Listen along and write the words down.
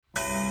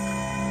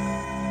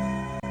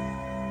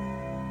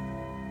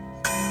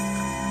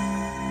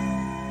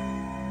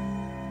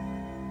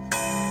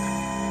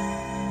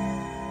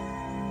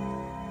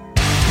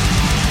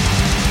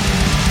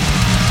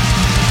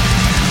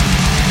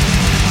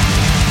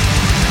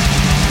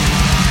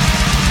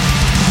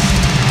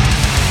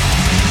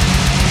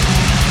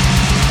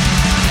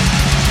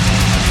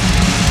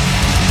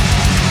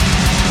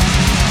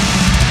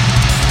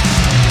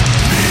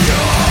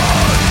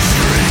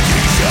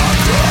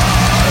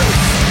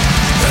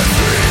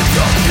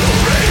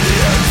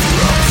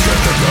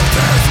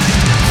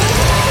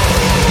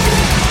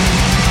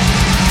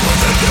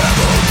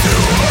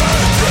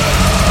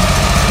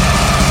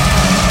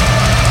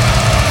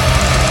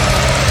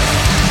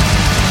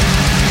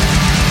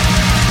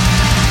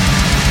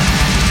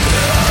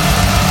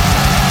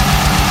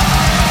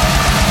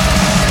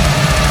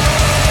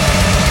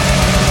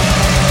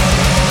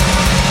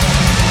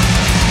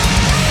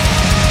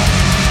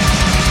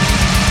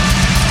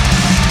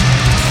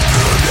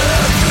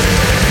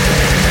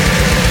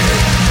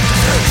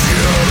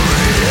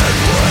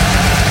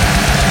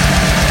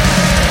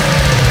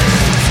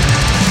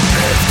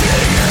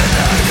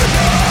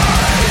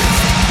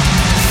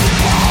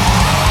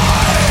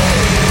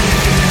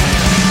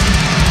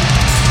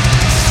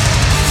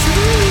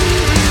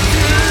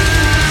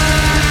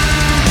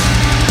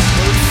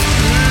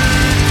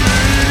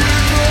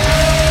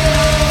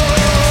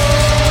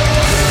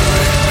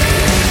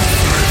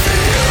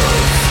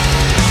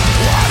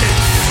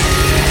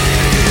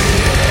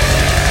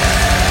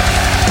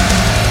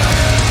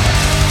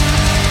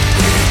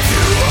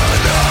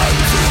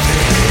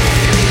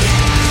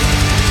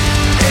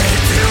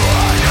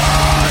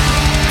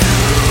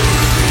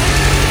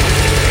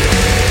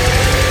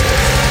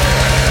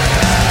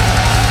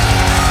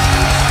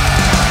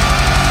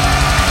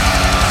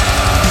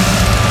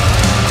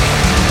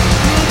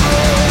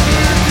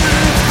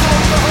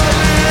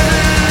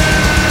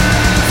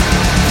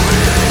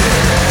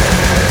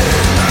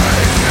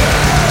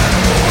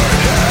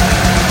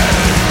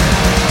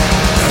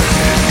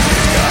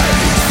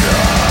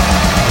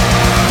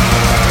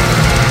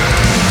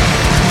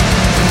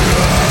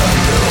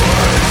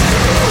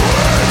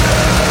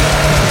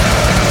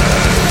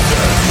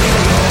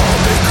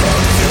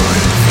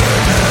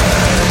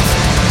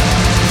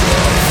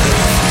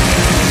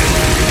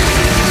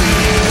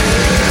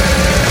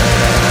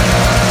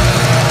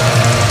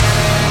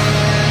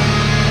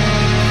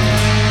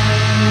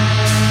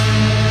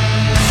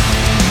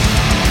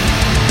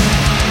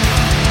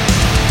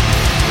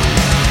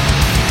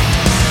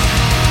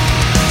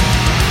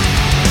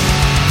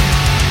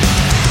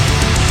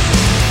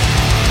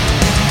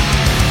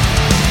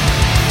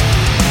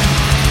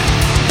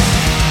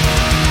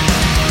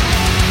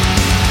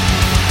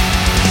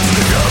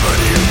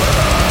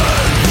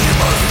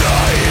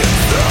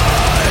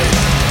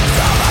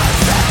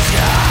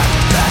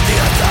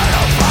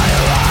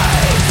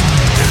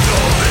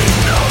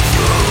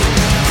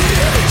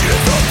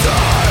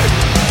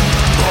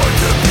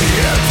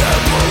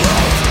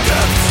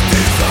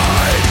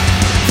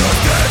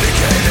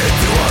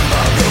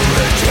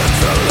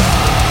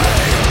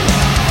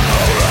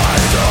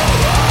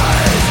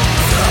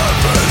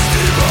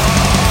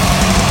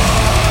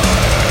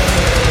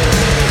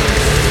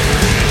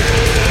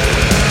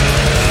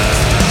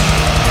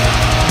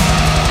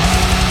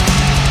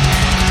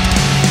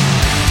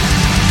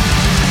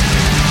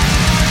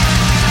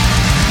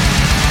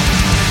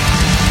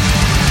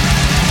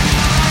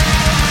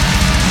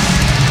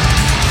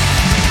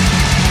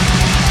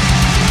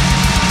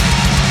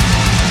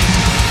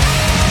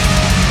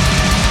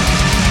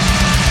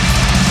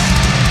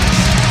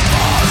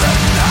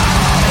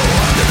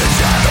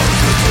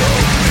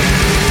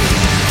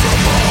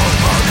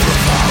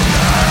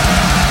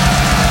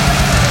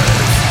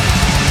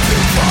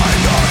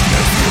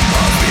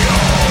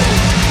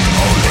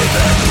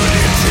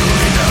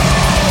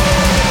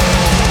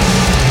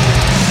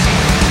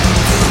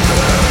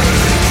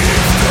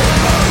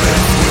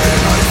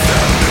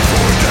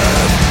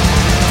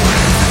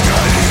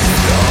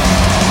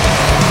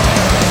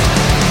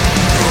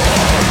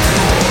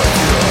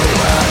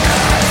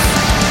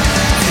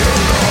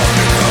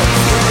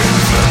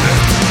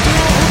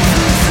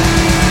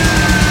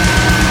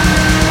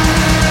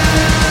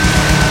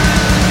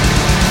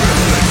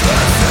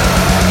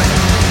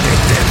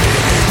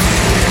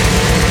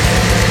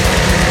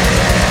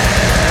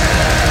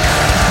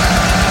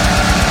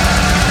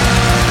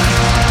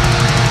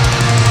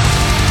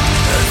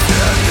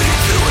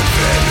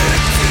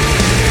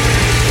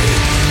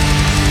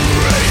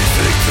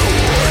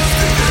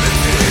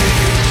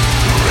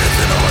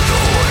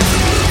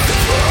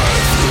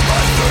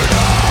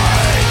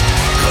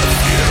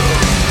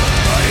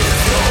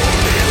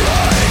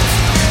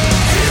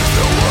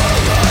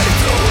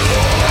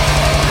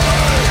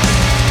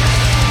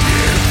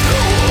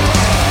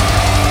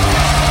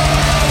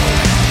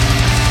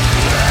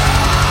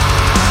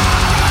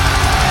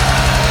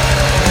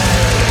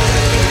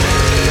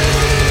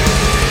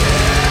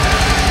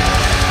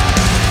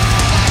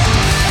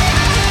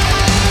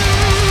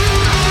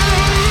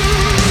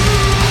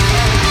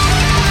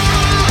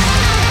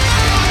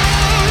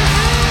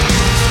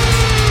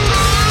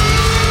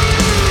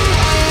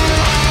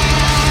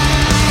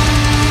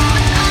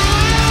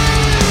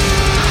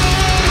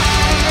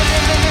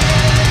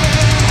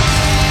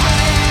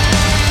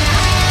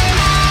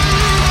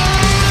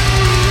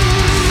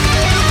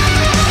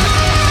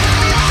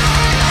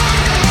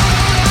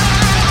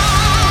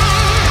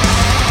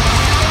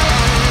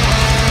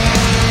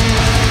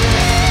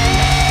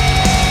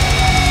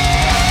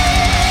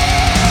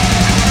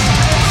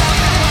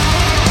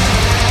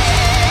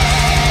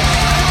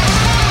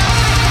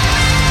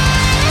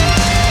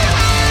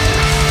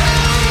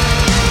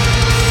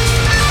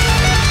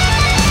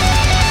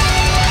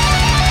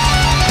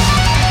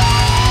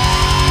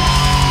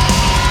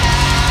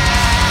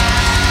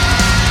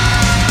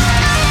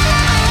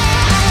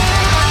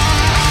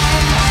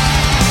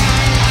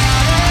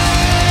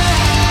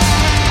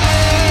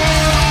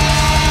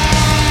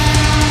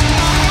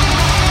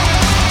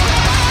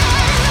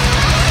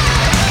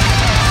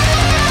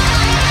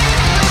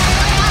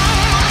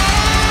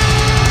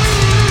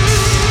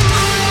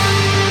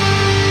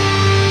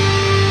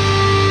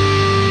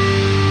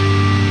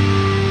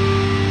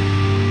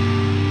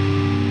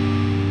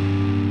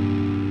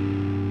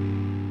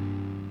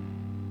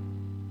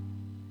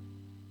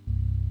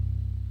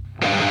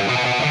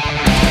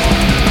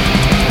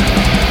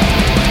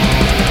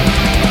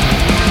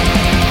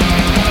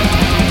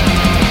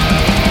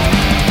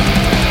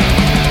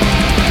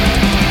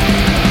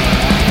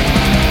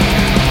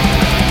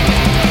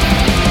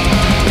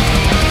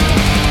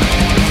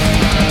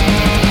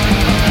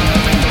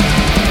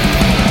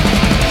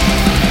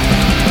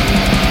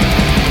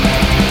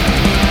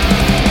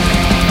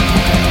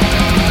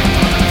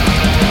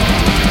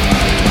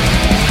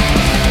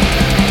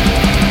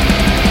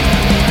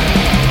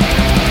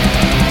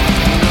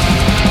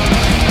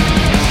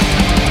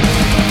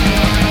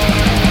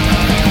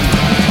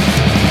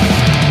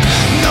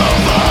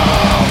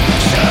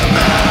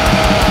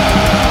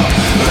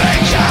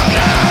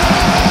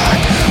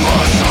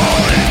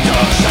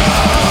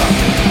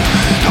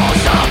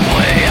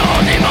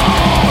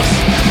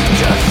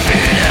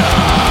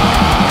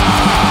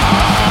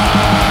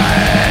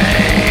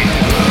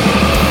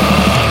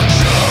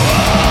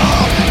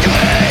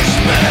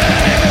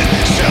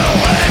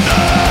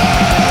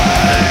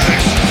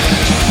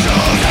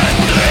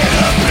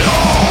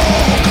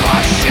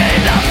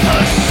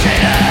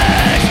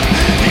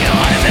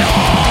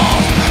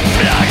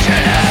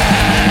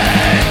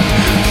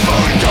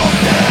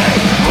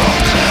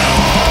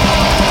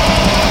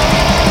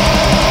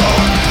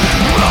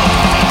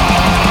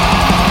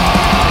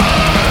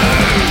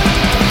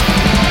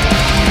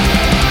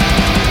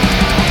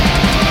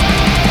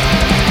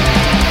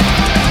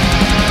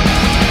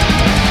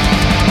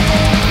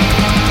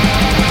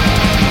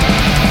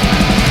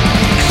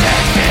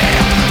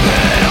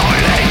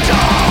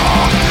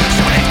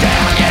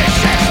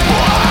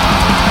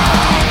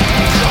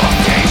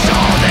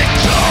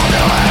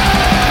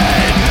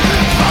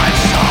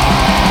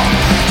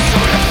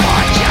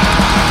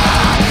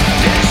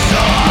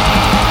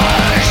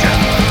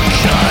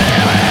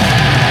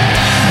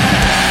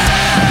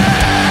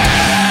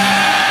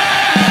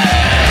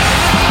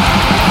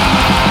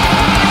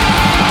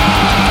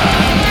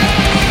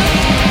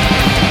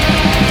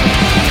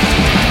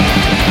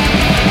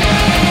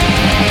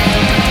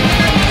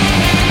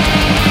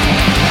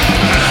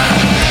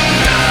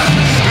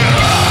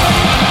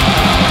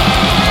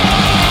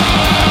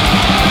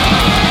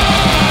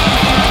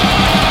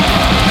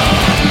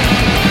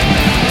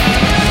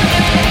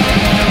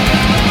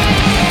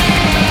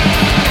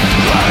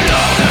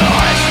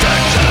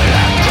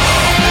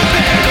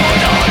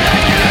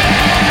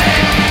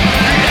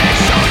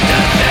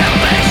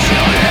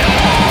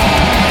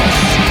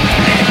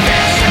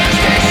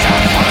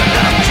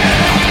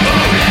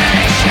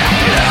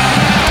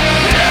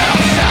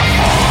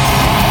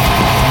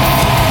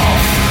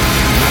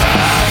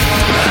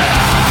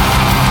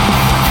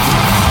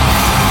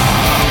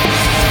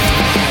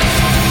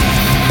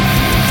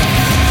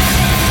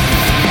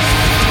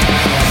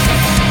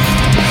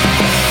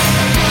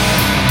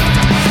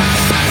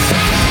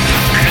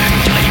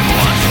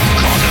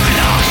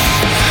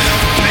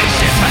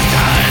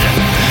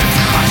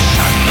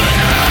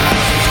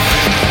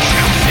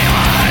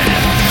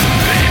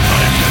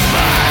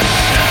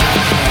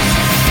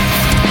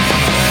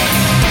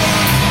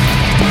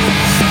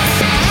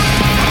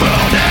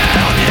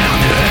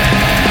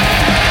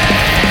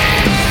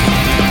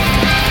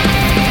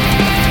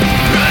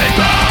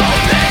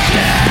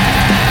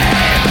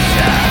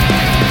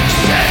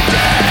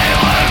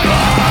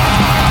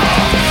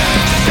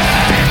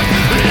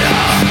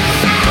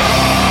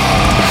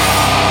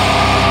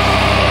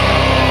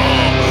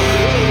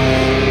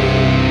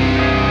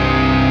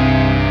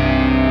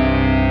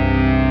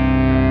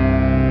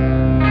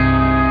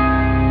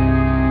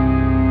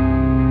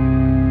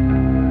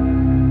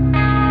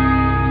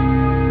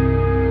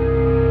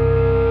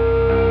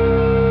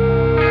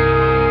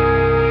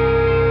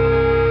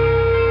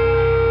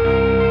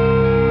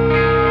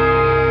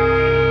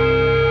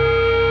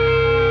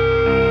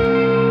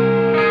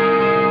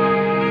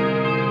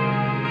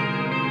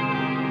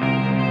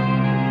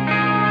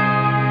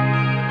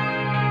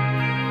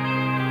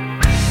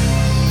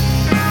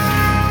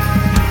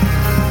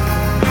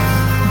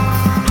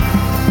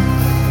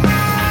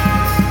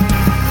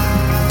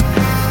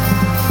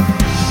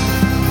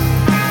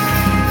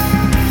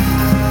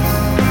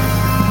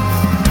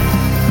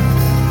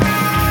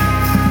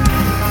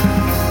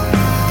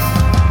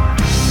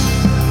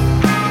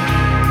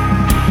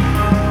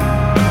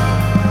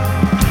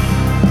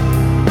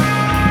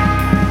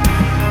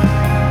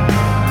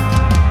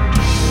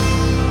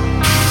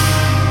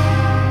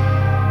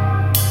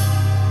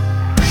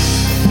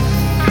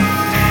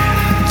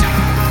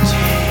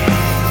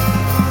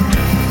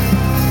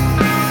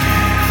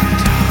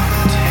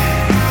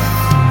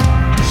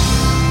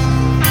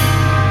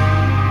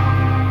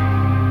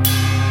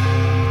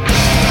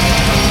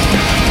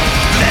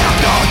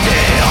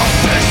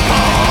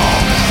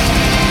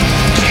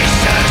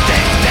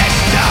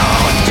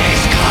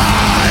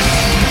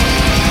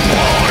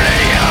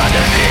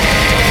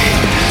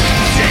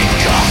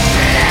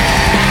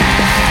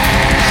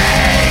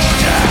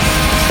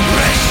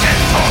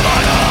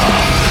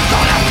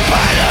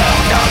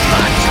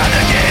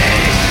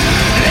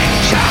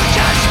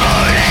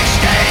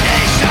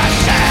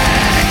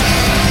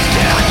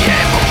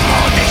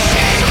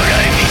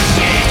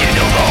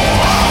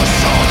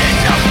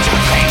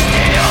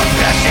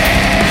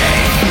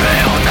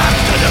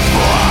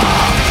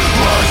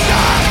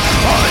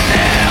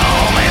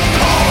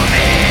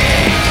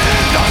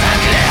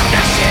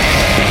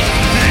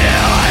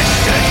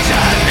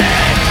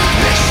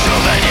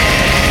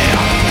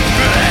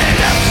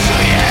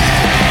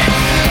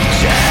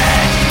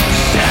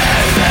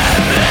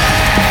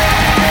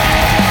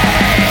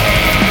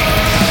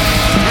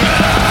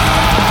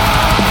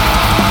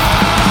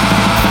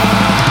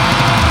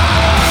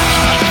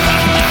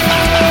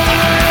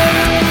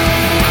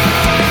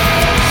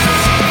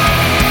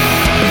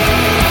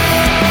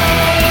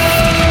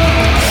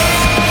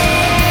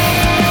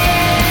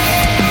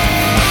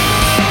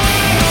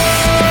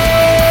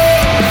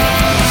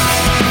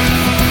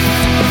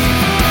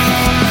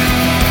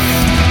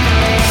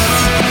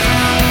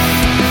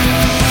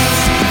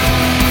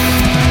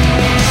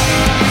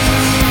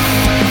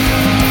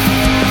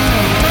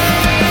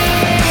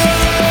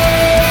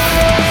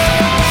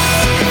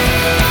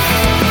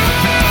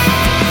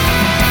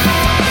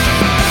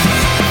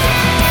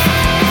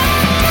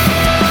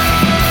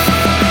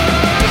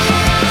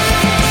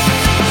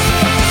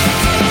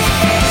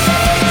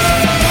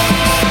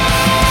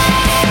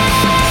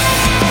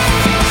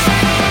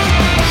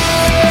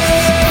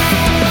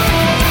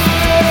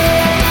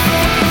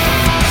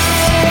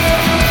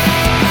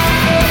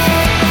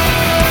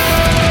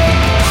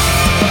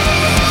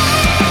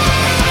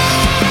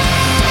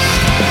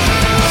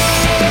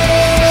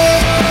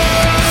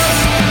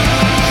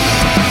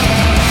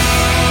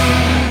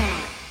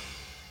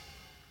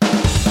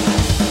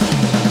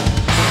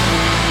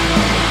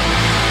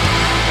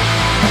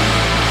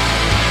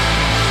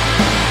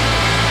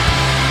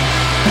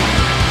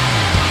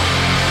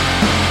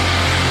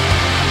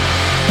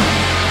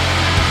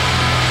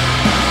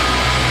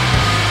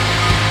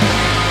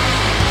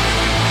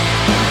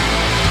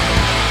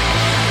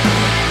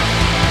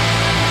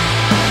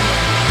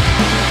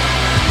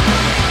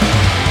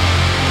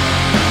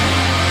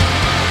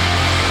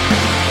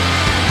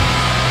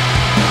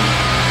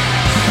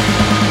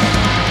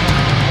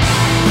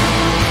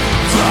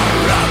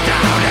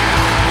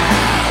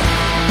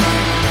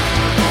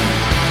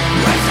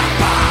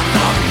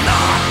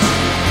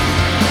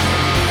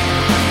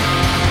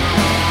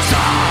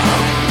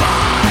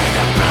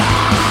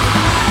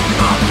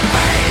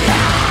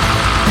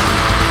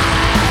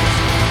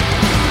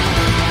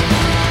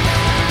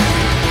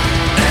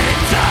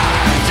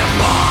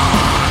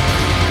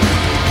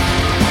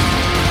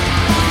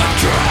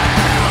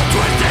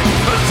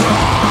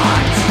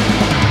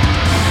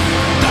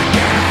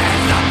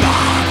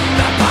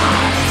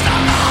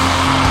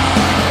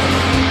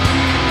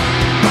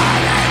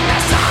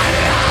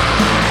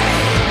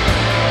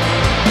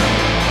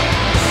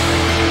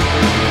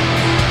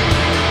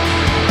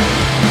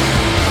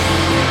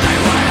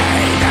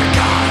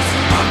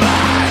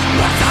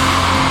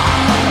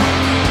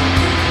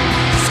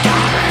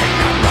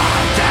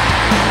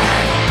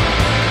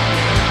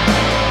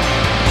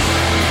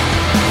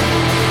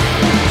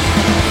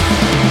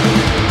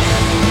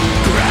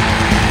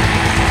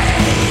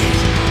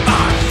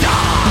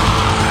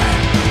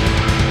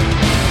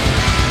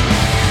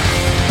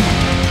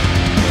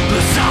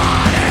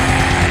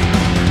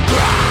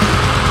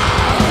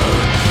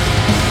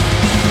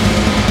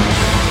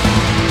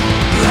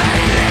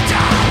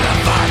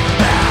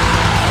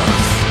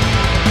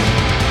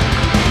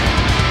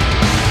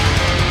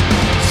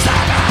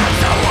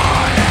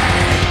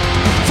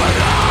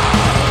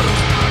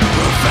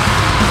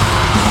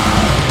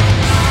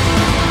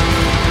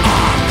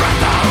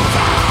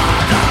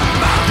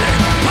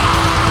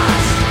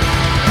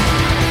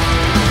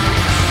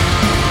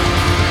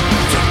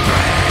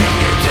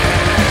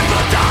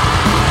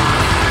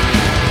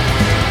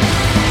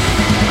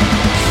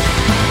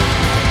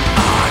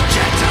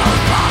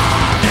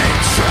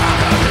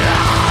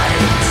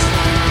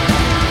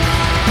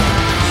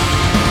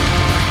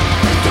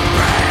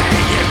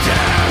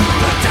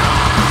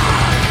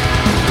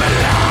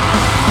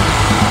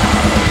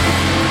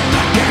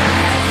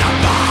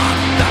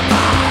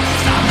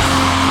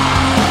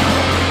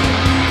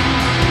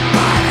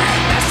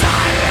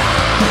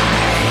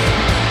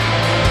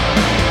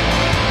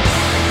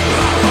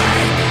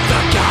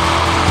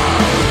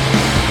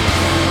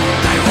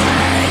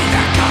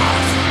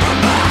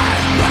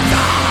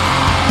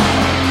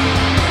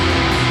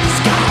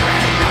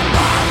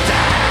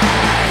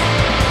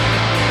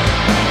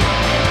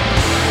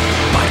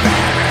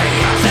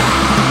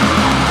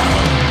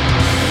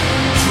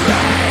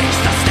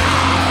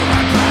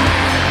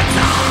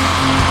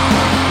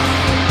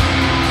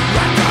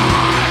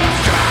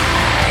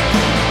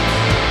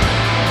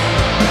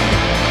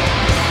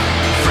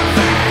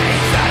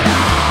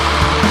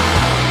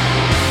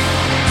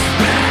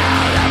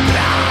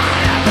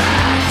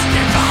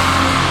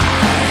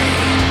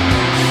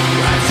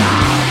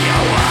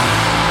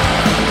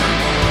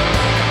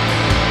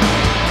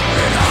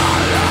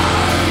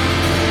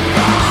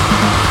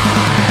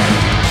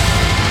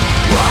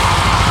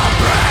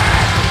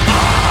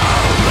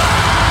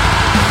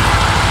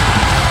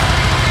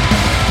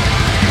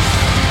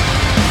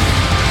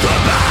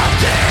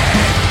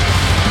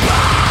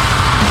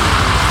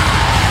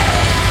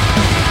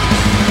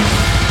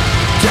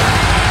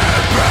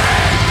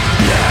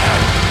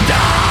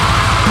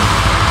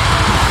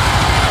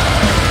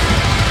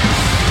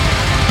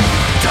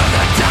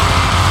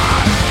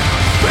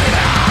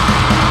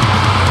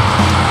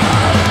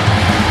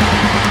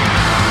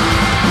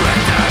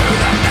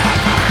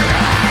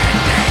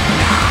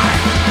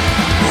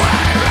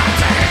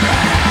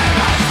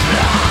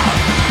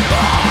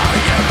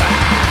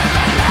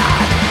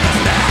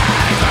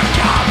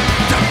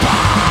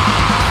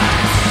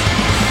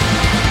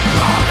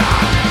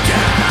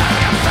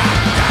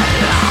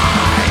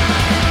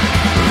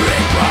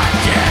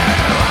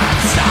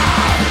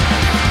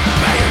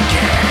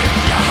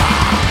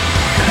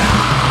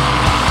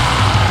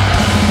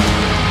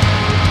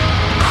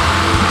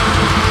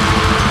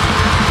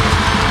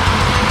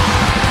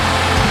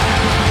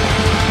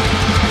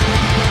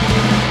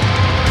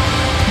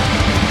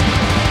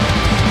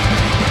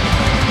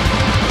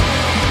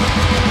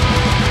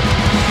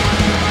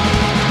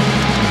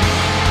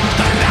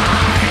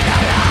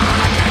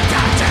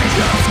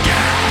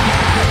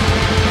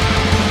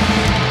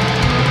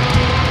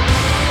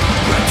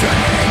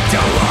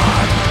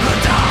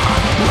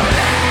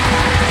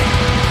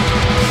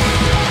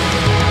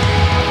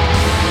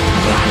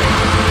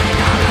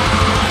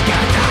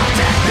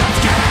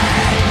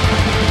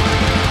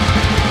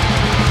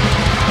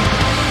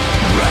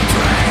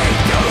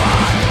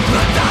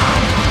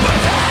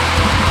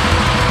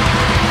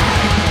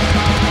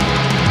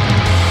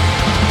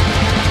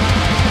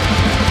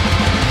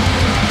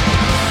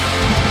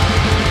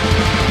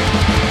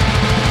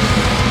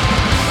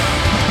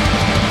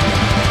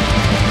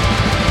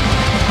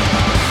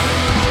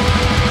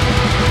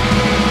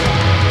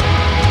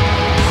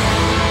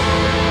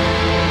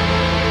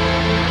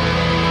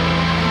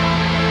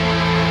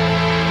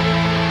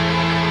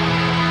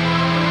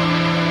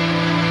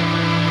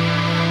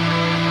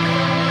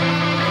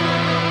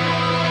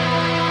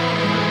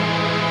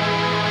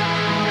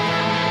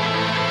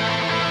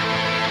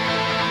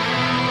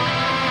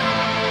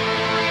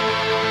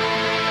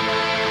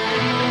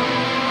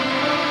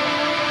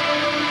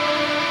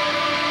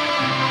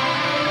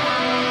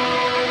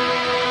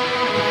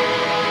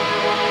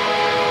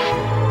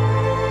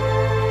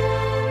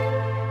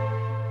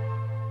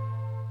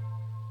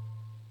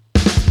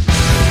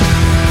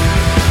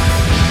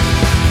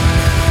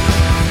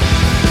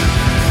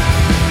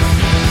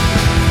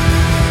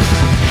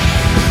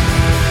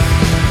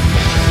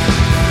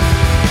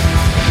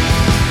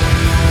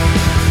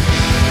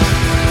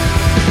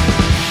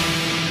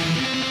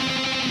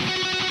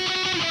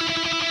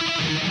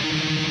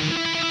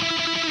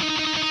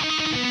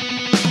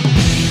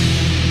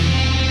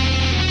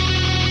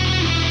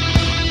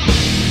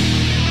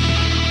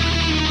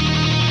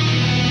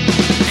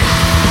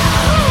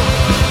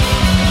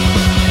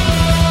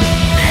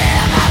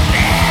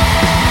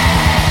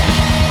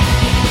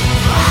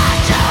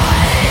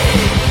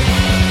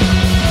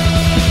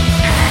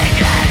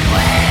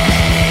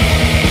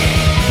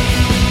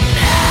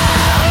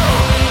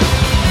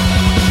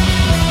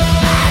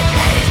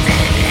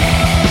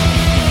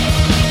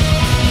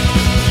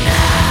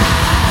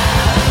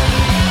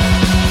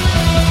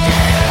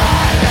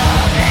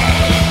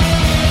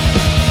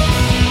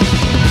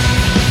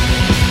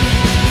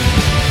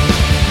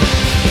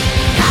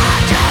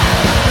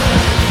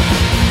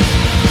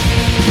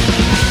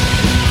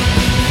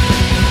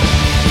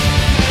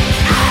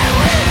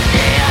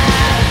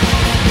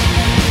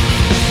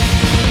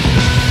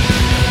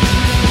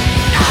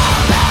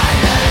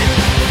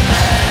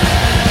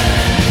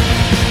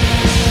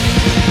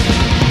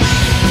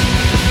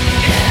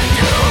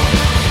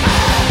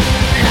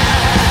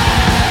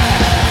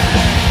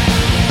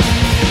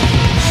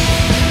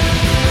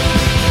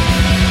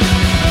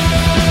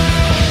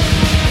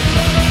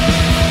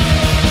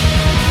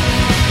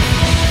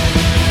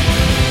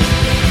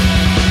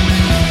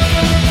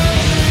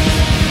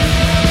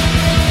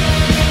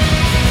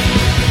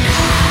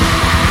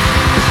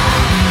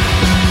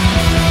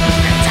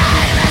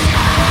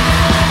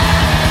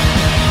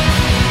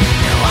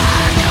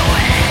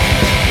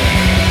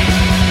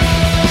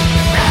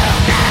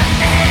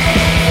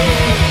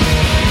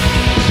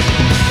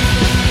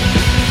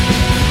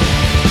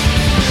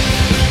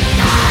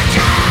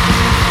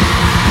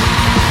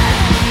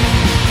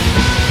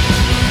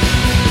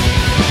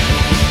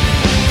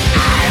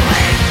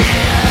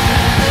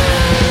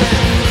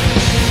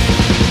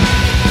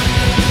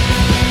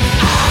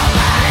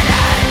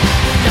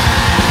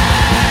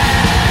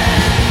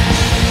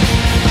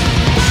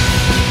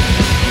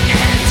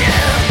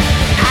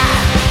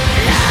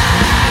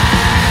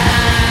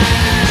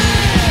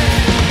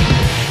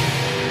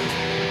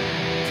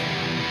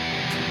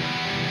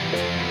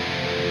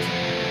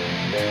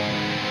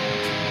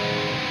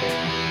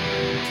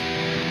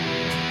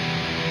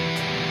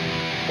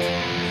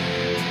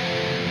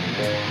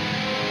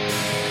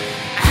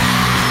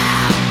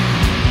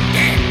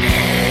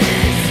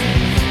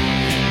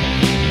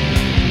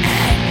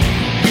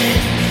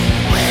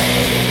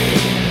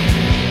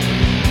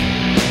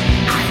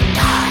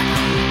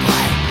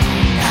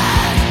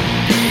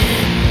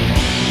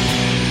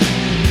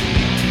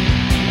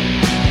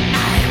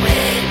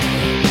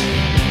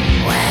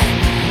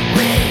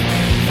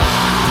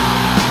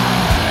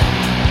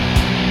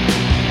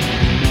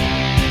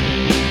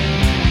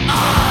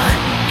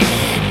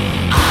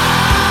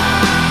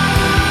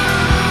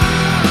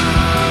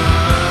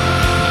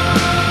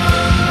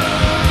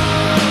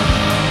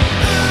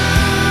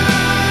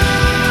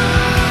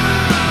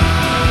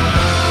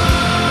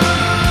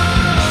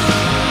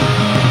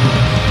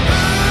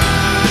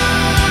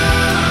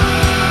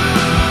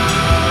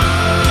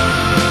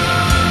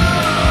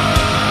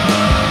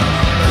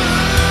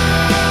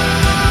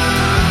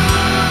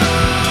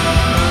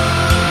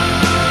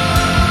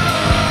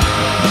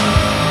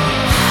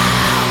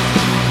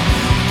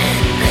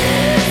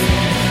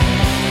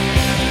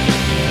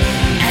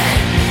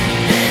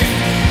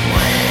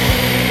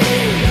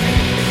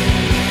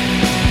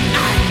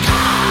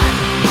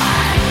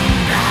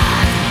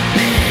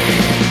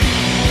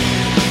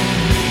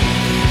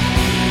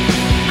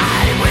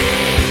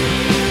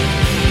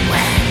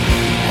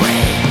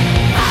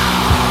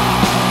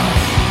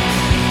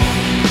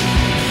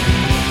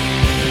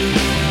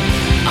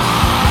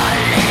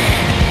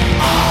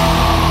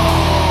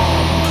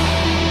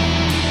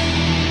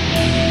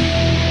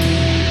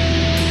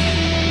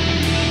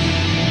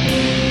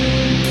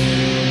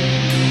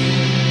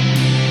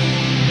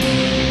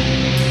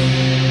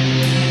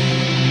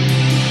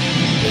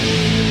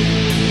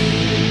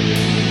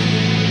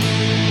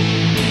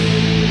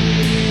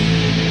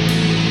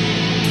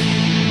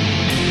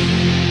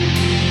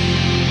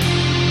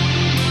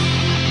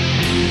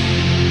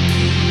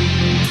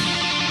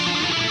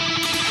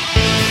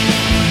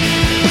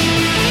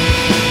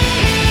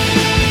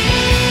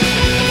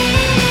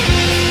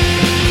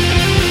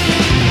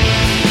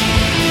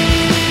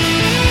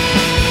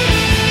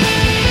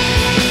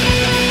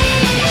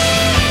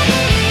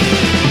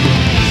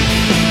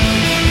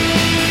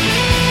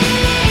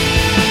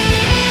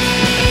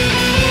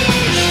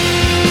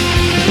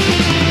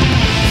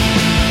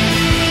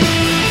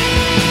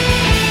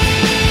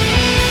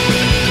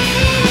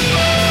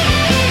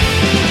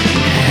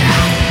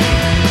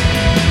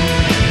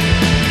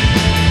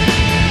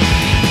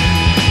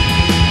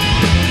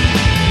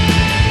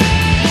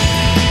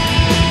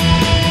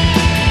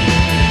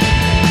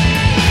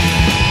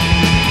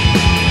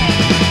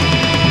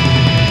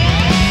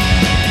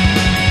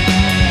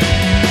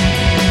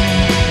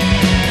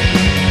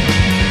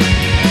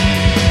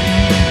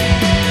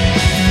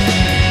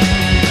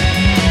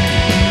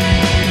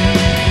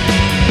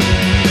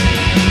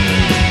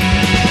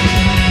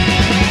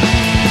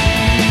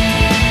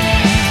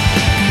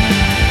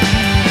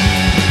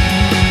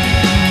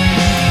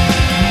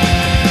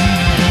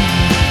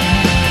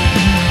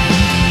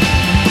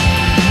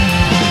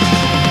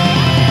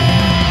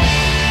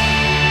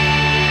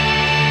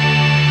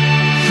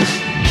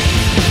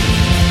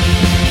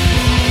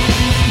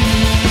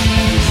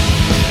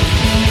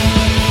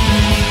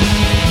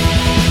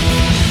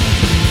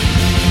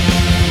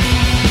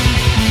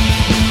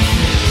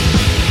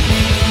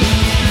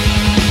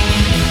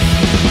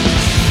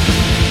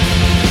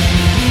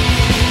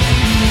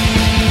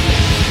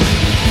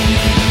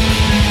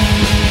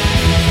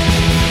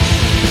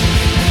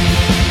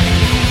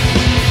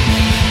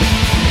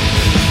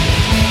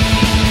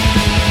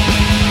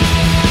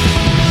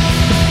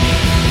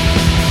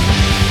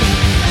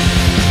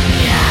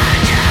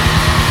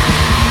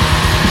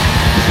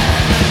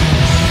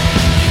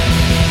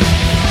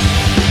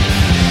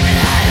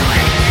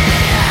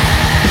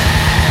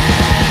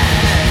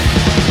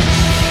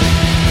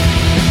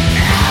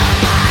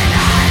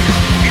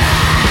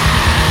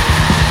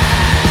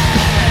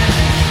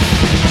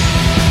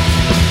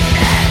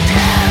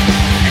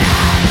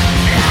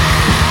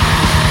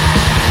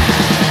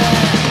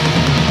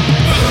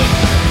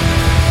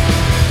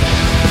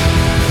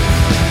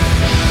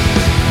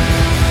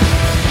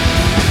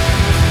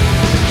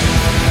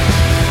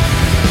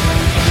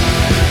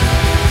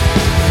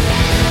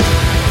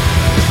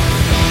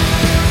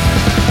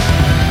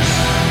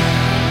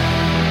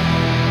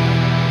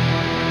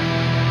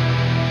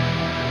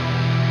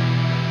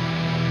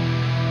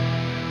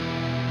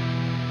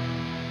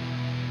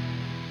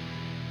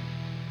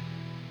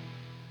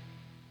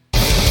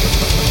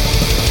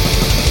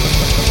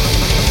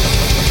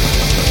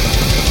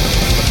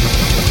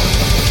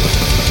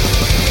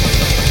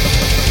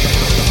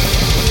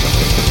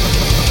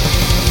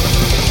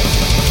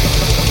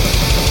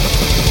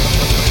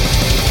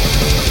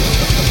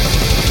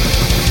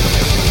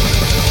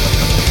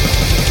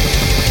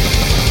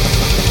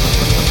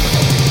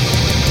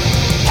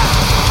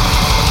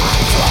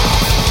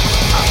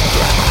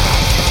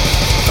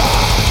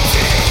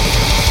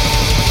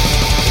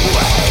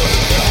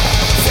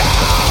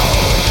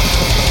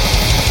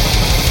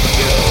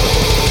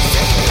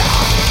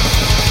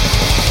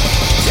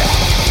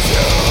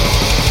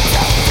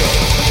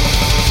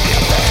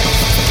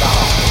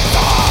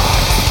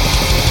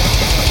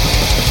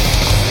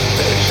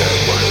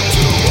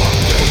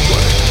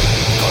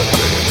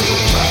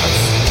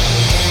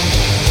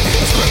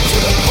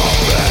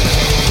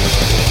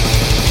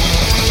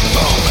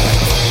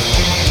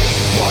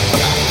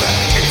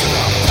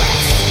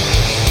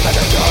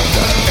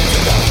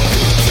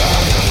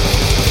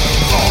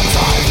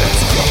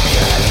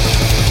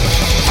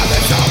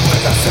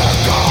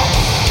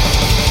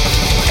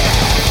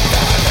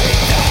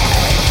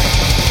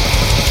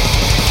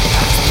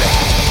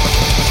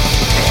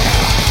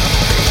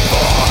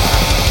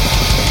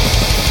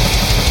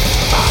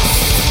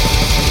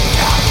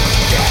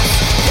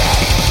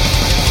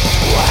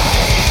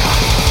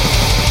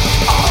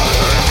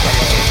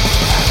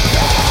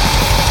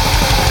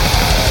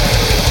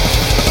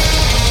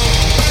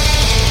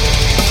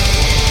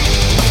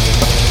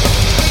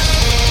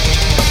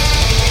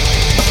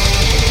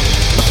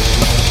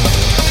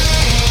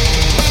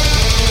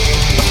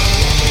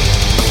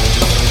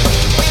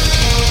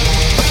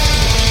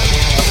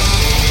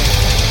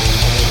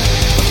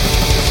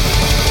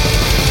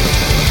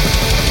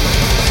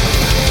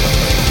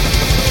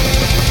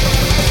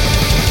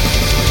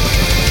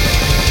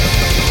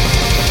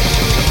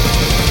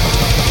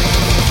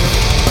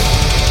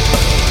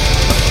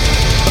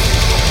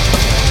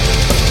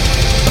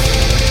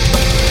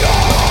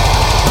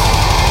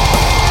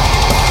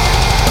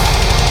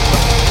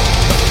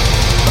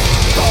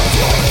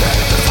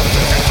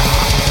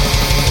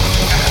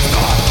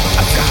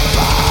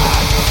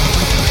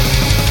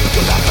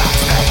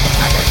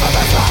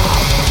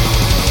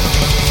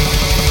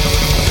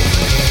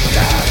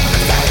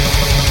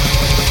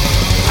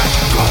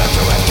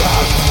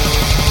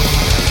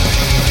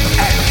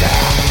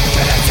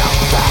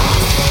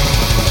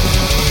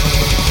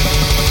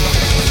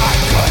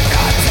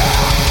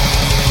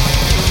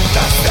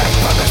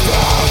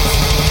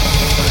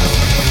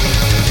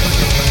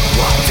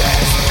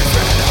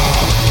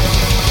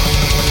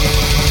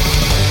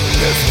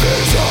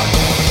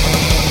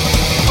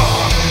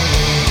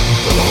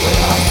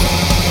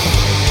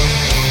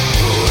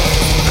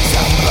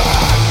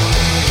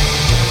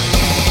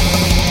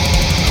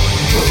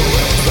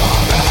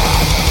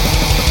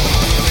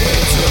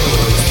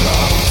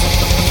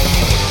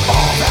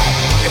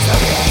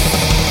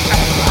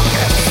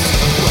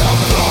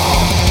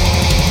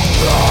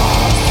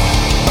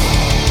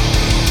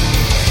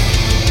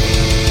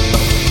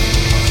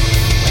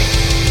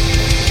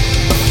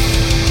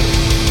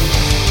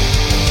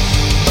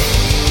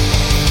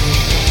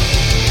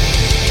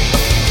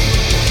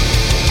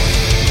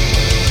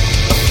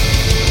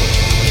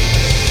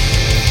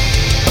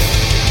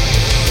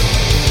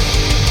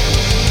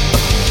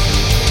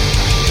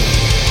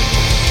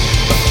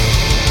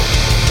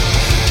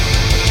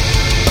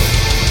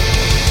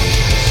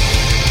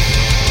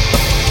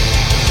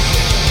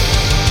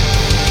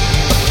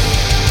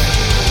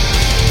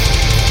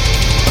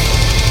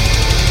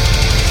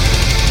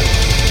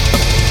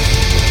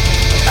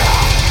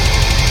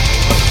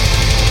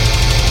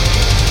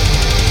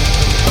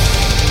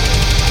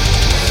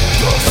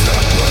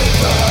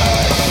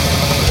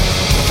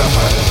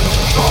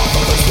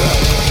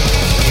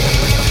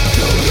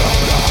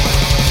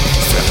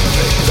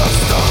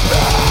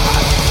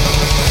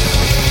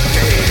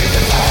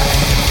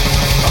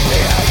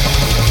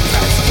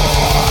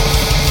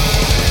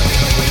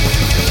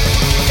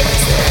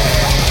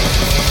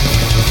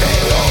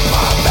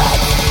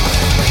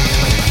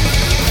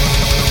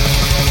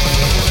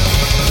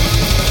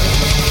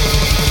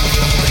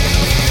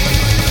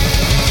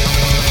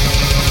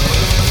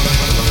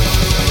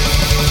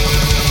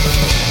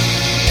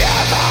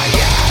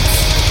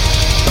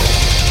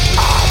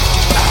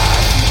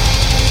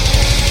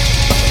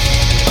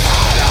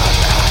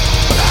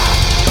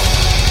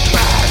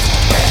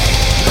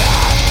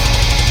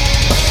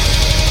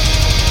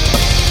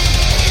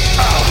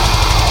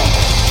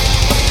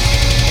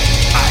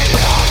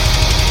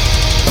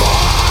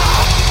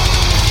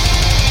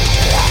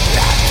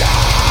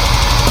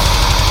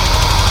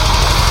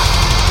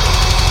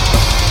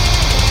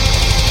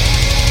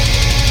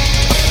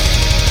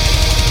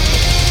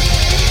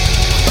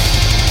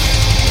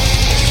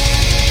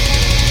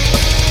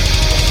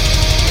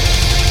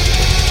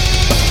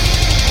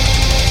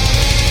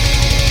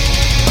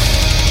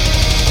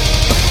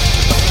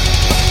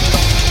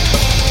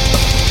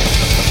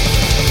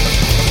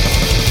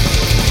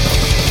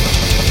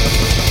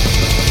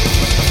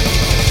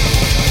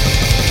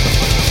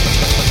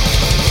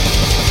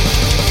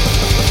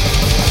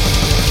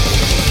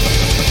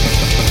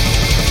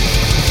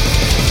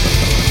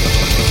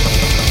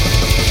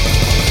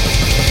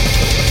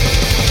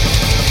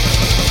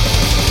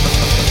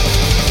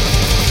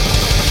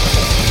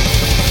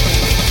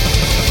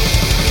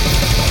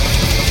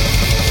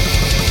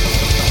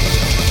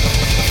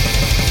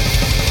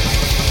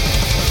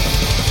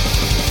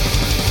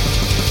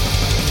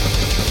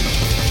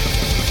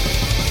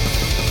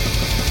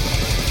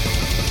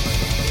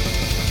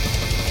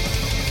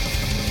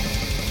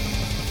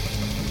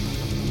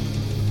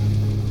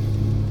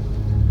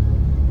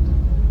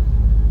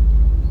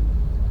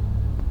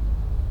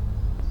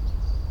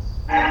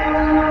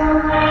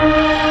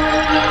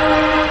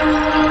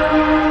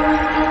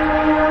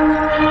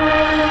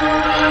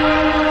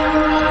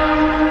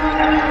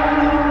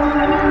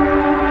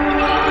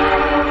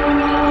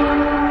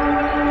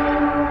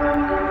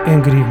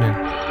and good evening.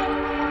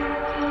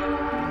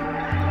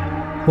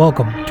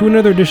 Welcome to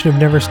another edition of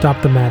Never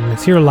Stop the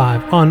Madness, here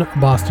live on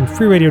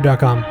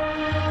BostonFreeRadio.com.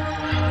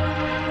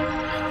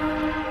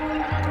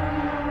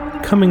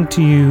 Coming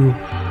to you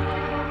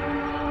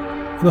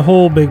with a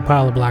whole big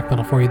pile of black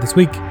metal for you this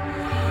week.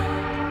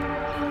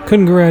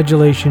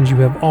 Congratulations, you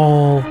have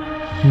all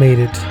made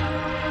it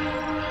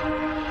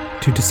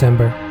to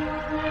December.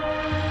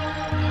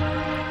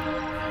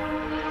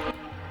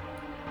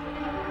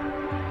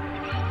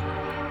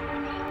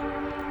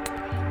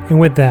 And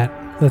with that,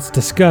 let's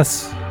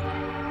discuss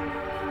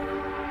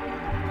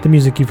the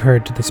music you've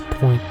heard to this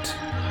point.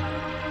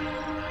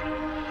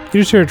 You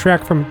just heard a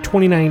track from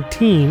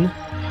 2019,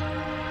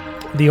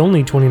 the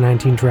only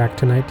 2019 track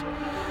tonight,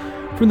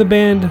 from the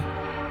band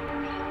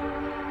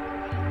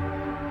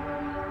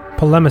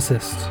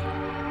Polemicist,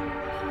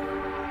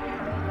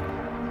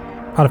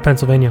 out of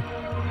Pennsylvania.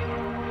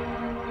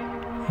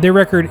 Their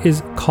record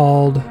is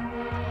called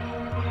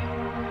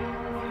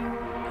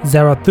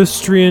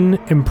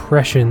Zarathustrian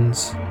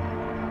Impressions.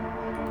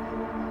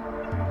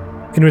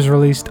 It was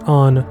released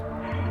on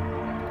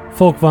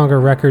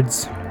Folkvanger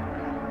Records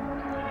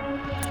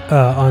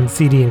on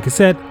CD and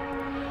cassette,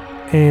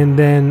 and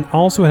then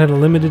also had a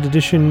limited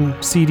edition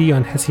CD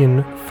on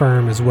Hessian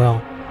Firm as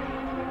well.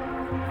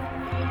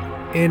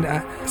 And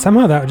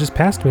somehow that just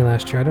passed me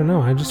last year. I don't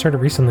know. I just heard it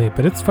recently,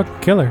 but it's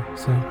fucking killer.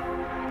 So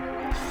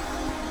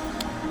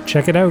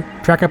check it out.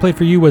 The track I played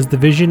for you was The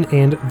Vision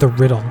and the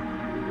Riddle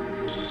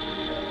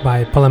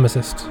by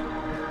Polemicist.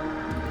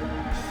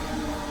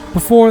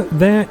 Before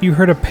that, you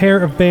heard a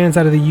pair of bands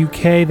out of the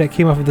UK that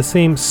came off of the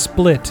same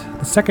split.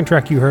 The second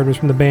track you heard was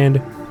from the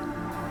band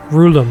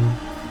Rulum,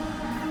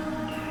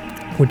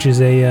 which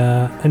is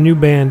a new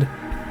band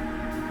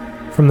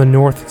from the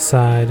north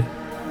side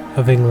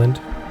of England.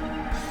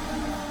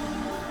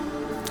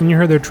 And you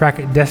heard their track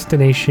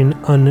Destination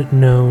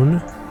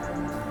Unknown.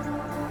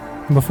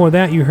 And before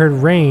that, you heard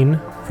Rain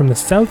from the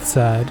south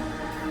side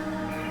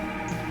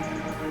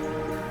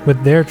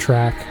with their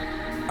track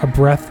A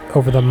Breath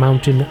Over the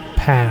Mountain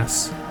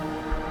Pass.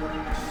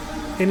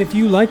 And if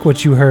you like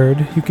what you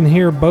heard, you can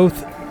hear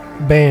both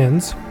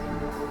bands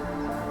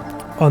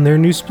on their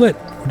new split,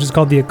 which is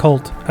called The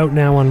Occult, out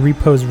now on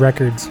Repose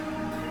Records.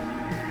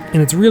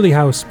 And it's really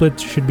how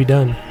splits should be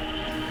done.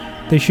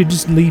 They should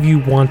just leave you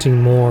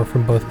wanting more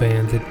from both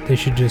bands. They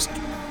should just,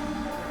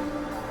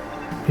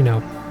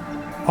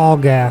 all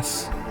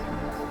gas,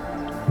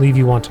 leave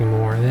you wanting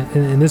more.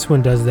 And this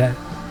one does that.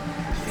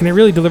 And it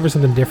really delivers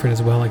something different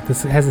as well. Like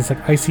this, it has this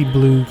like icy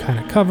blue kind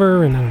of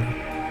cover, and I don't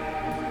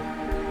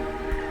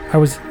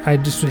know. I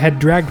just had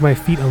dragged my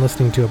feet on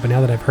listening to it, but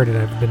now that I've heard it,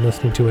 I've been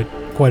listening to it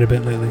quite a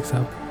bit lately.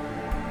 So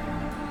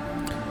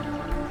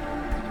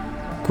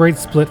great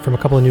split from a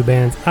couple of new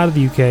bands out of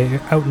the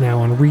UK, out now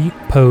on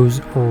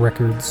Repose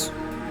Records.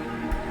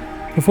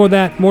 Before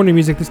that, more new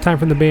music. This time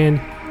from the band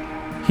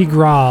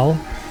Higral,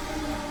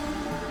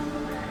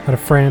 out of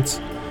France.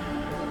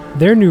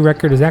 Their new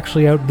record is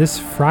actually out this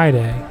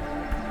Friday.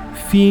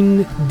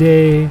 Fin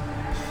de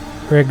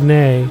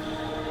Regne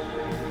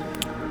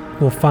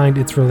will find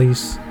its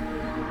release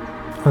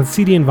on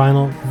CD and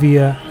vinyl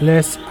via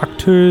Les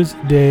Acteurs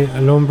de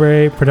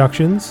l'Ombre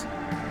Productions.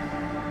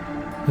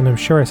 And I'm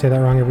sure I say that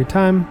wrong every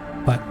time,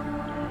 but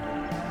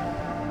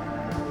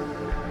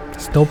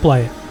still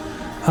play it.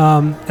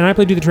 And I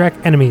played you the track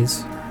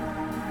Enemies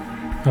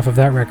off of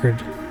that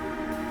record,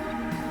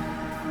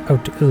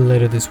 out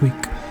later this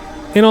week.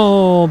 And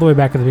all the way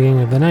back at the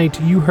beginning of the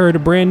night, you heard a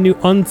brand new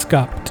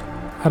Unskapt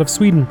out of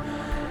Sweden.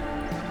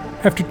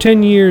 After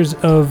 10 years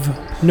of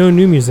no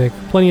new music,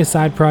 plenty of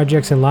side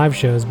projects and live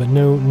shows, but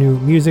no new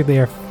music, they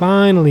are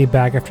finally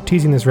back after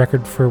teasing this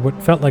record for what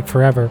felt like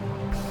forever.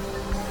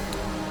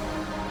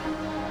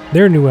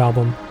 Their new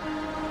album,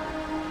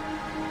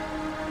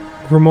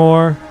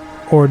 Grimoire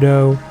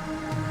Ordo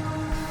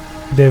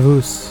de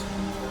Vus,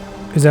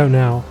 is out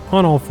now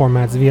on all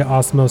formats via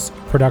Osmos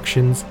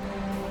Productions,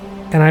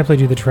 and I played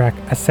you the track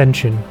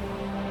Ascension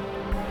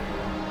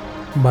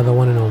by the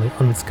one and only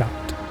Unskapt.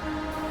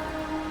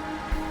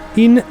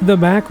 In the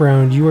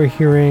background, you are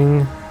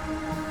hearing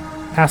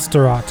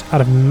Astaroth out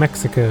of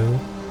Mexico,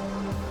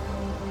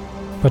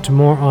 but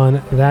more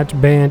on that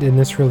band in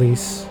this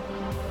release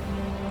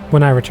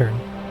when I return.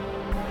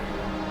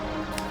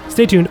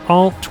 Stay tuned,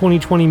 all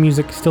 2020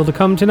 music still to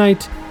come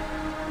tonight.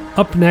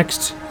 Up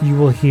next, you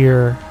will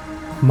hear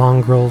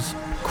Mongrel's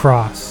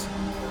Cross.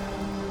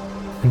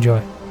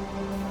 Enjoy.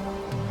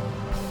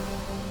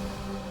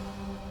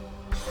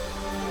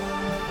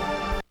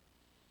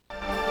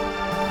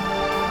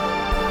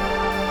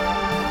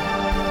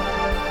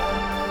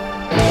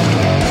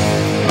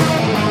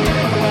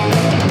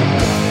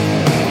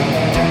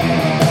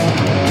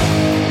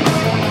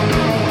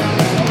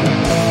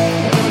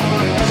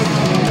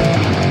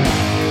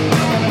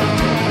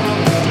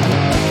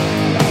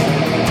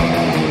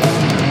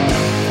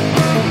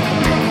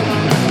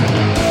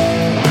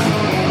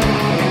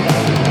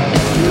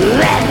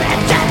 Let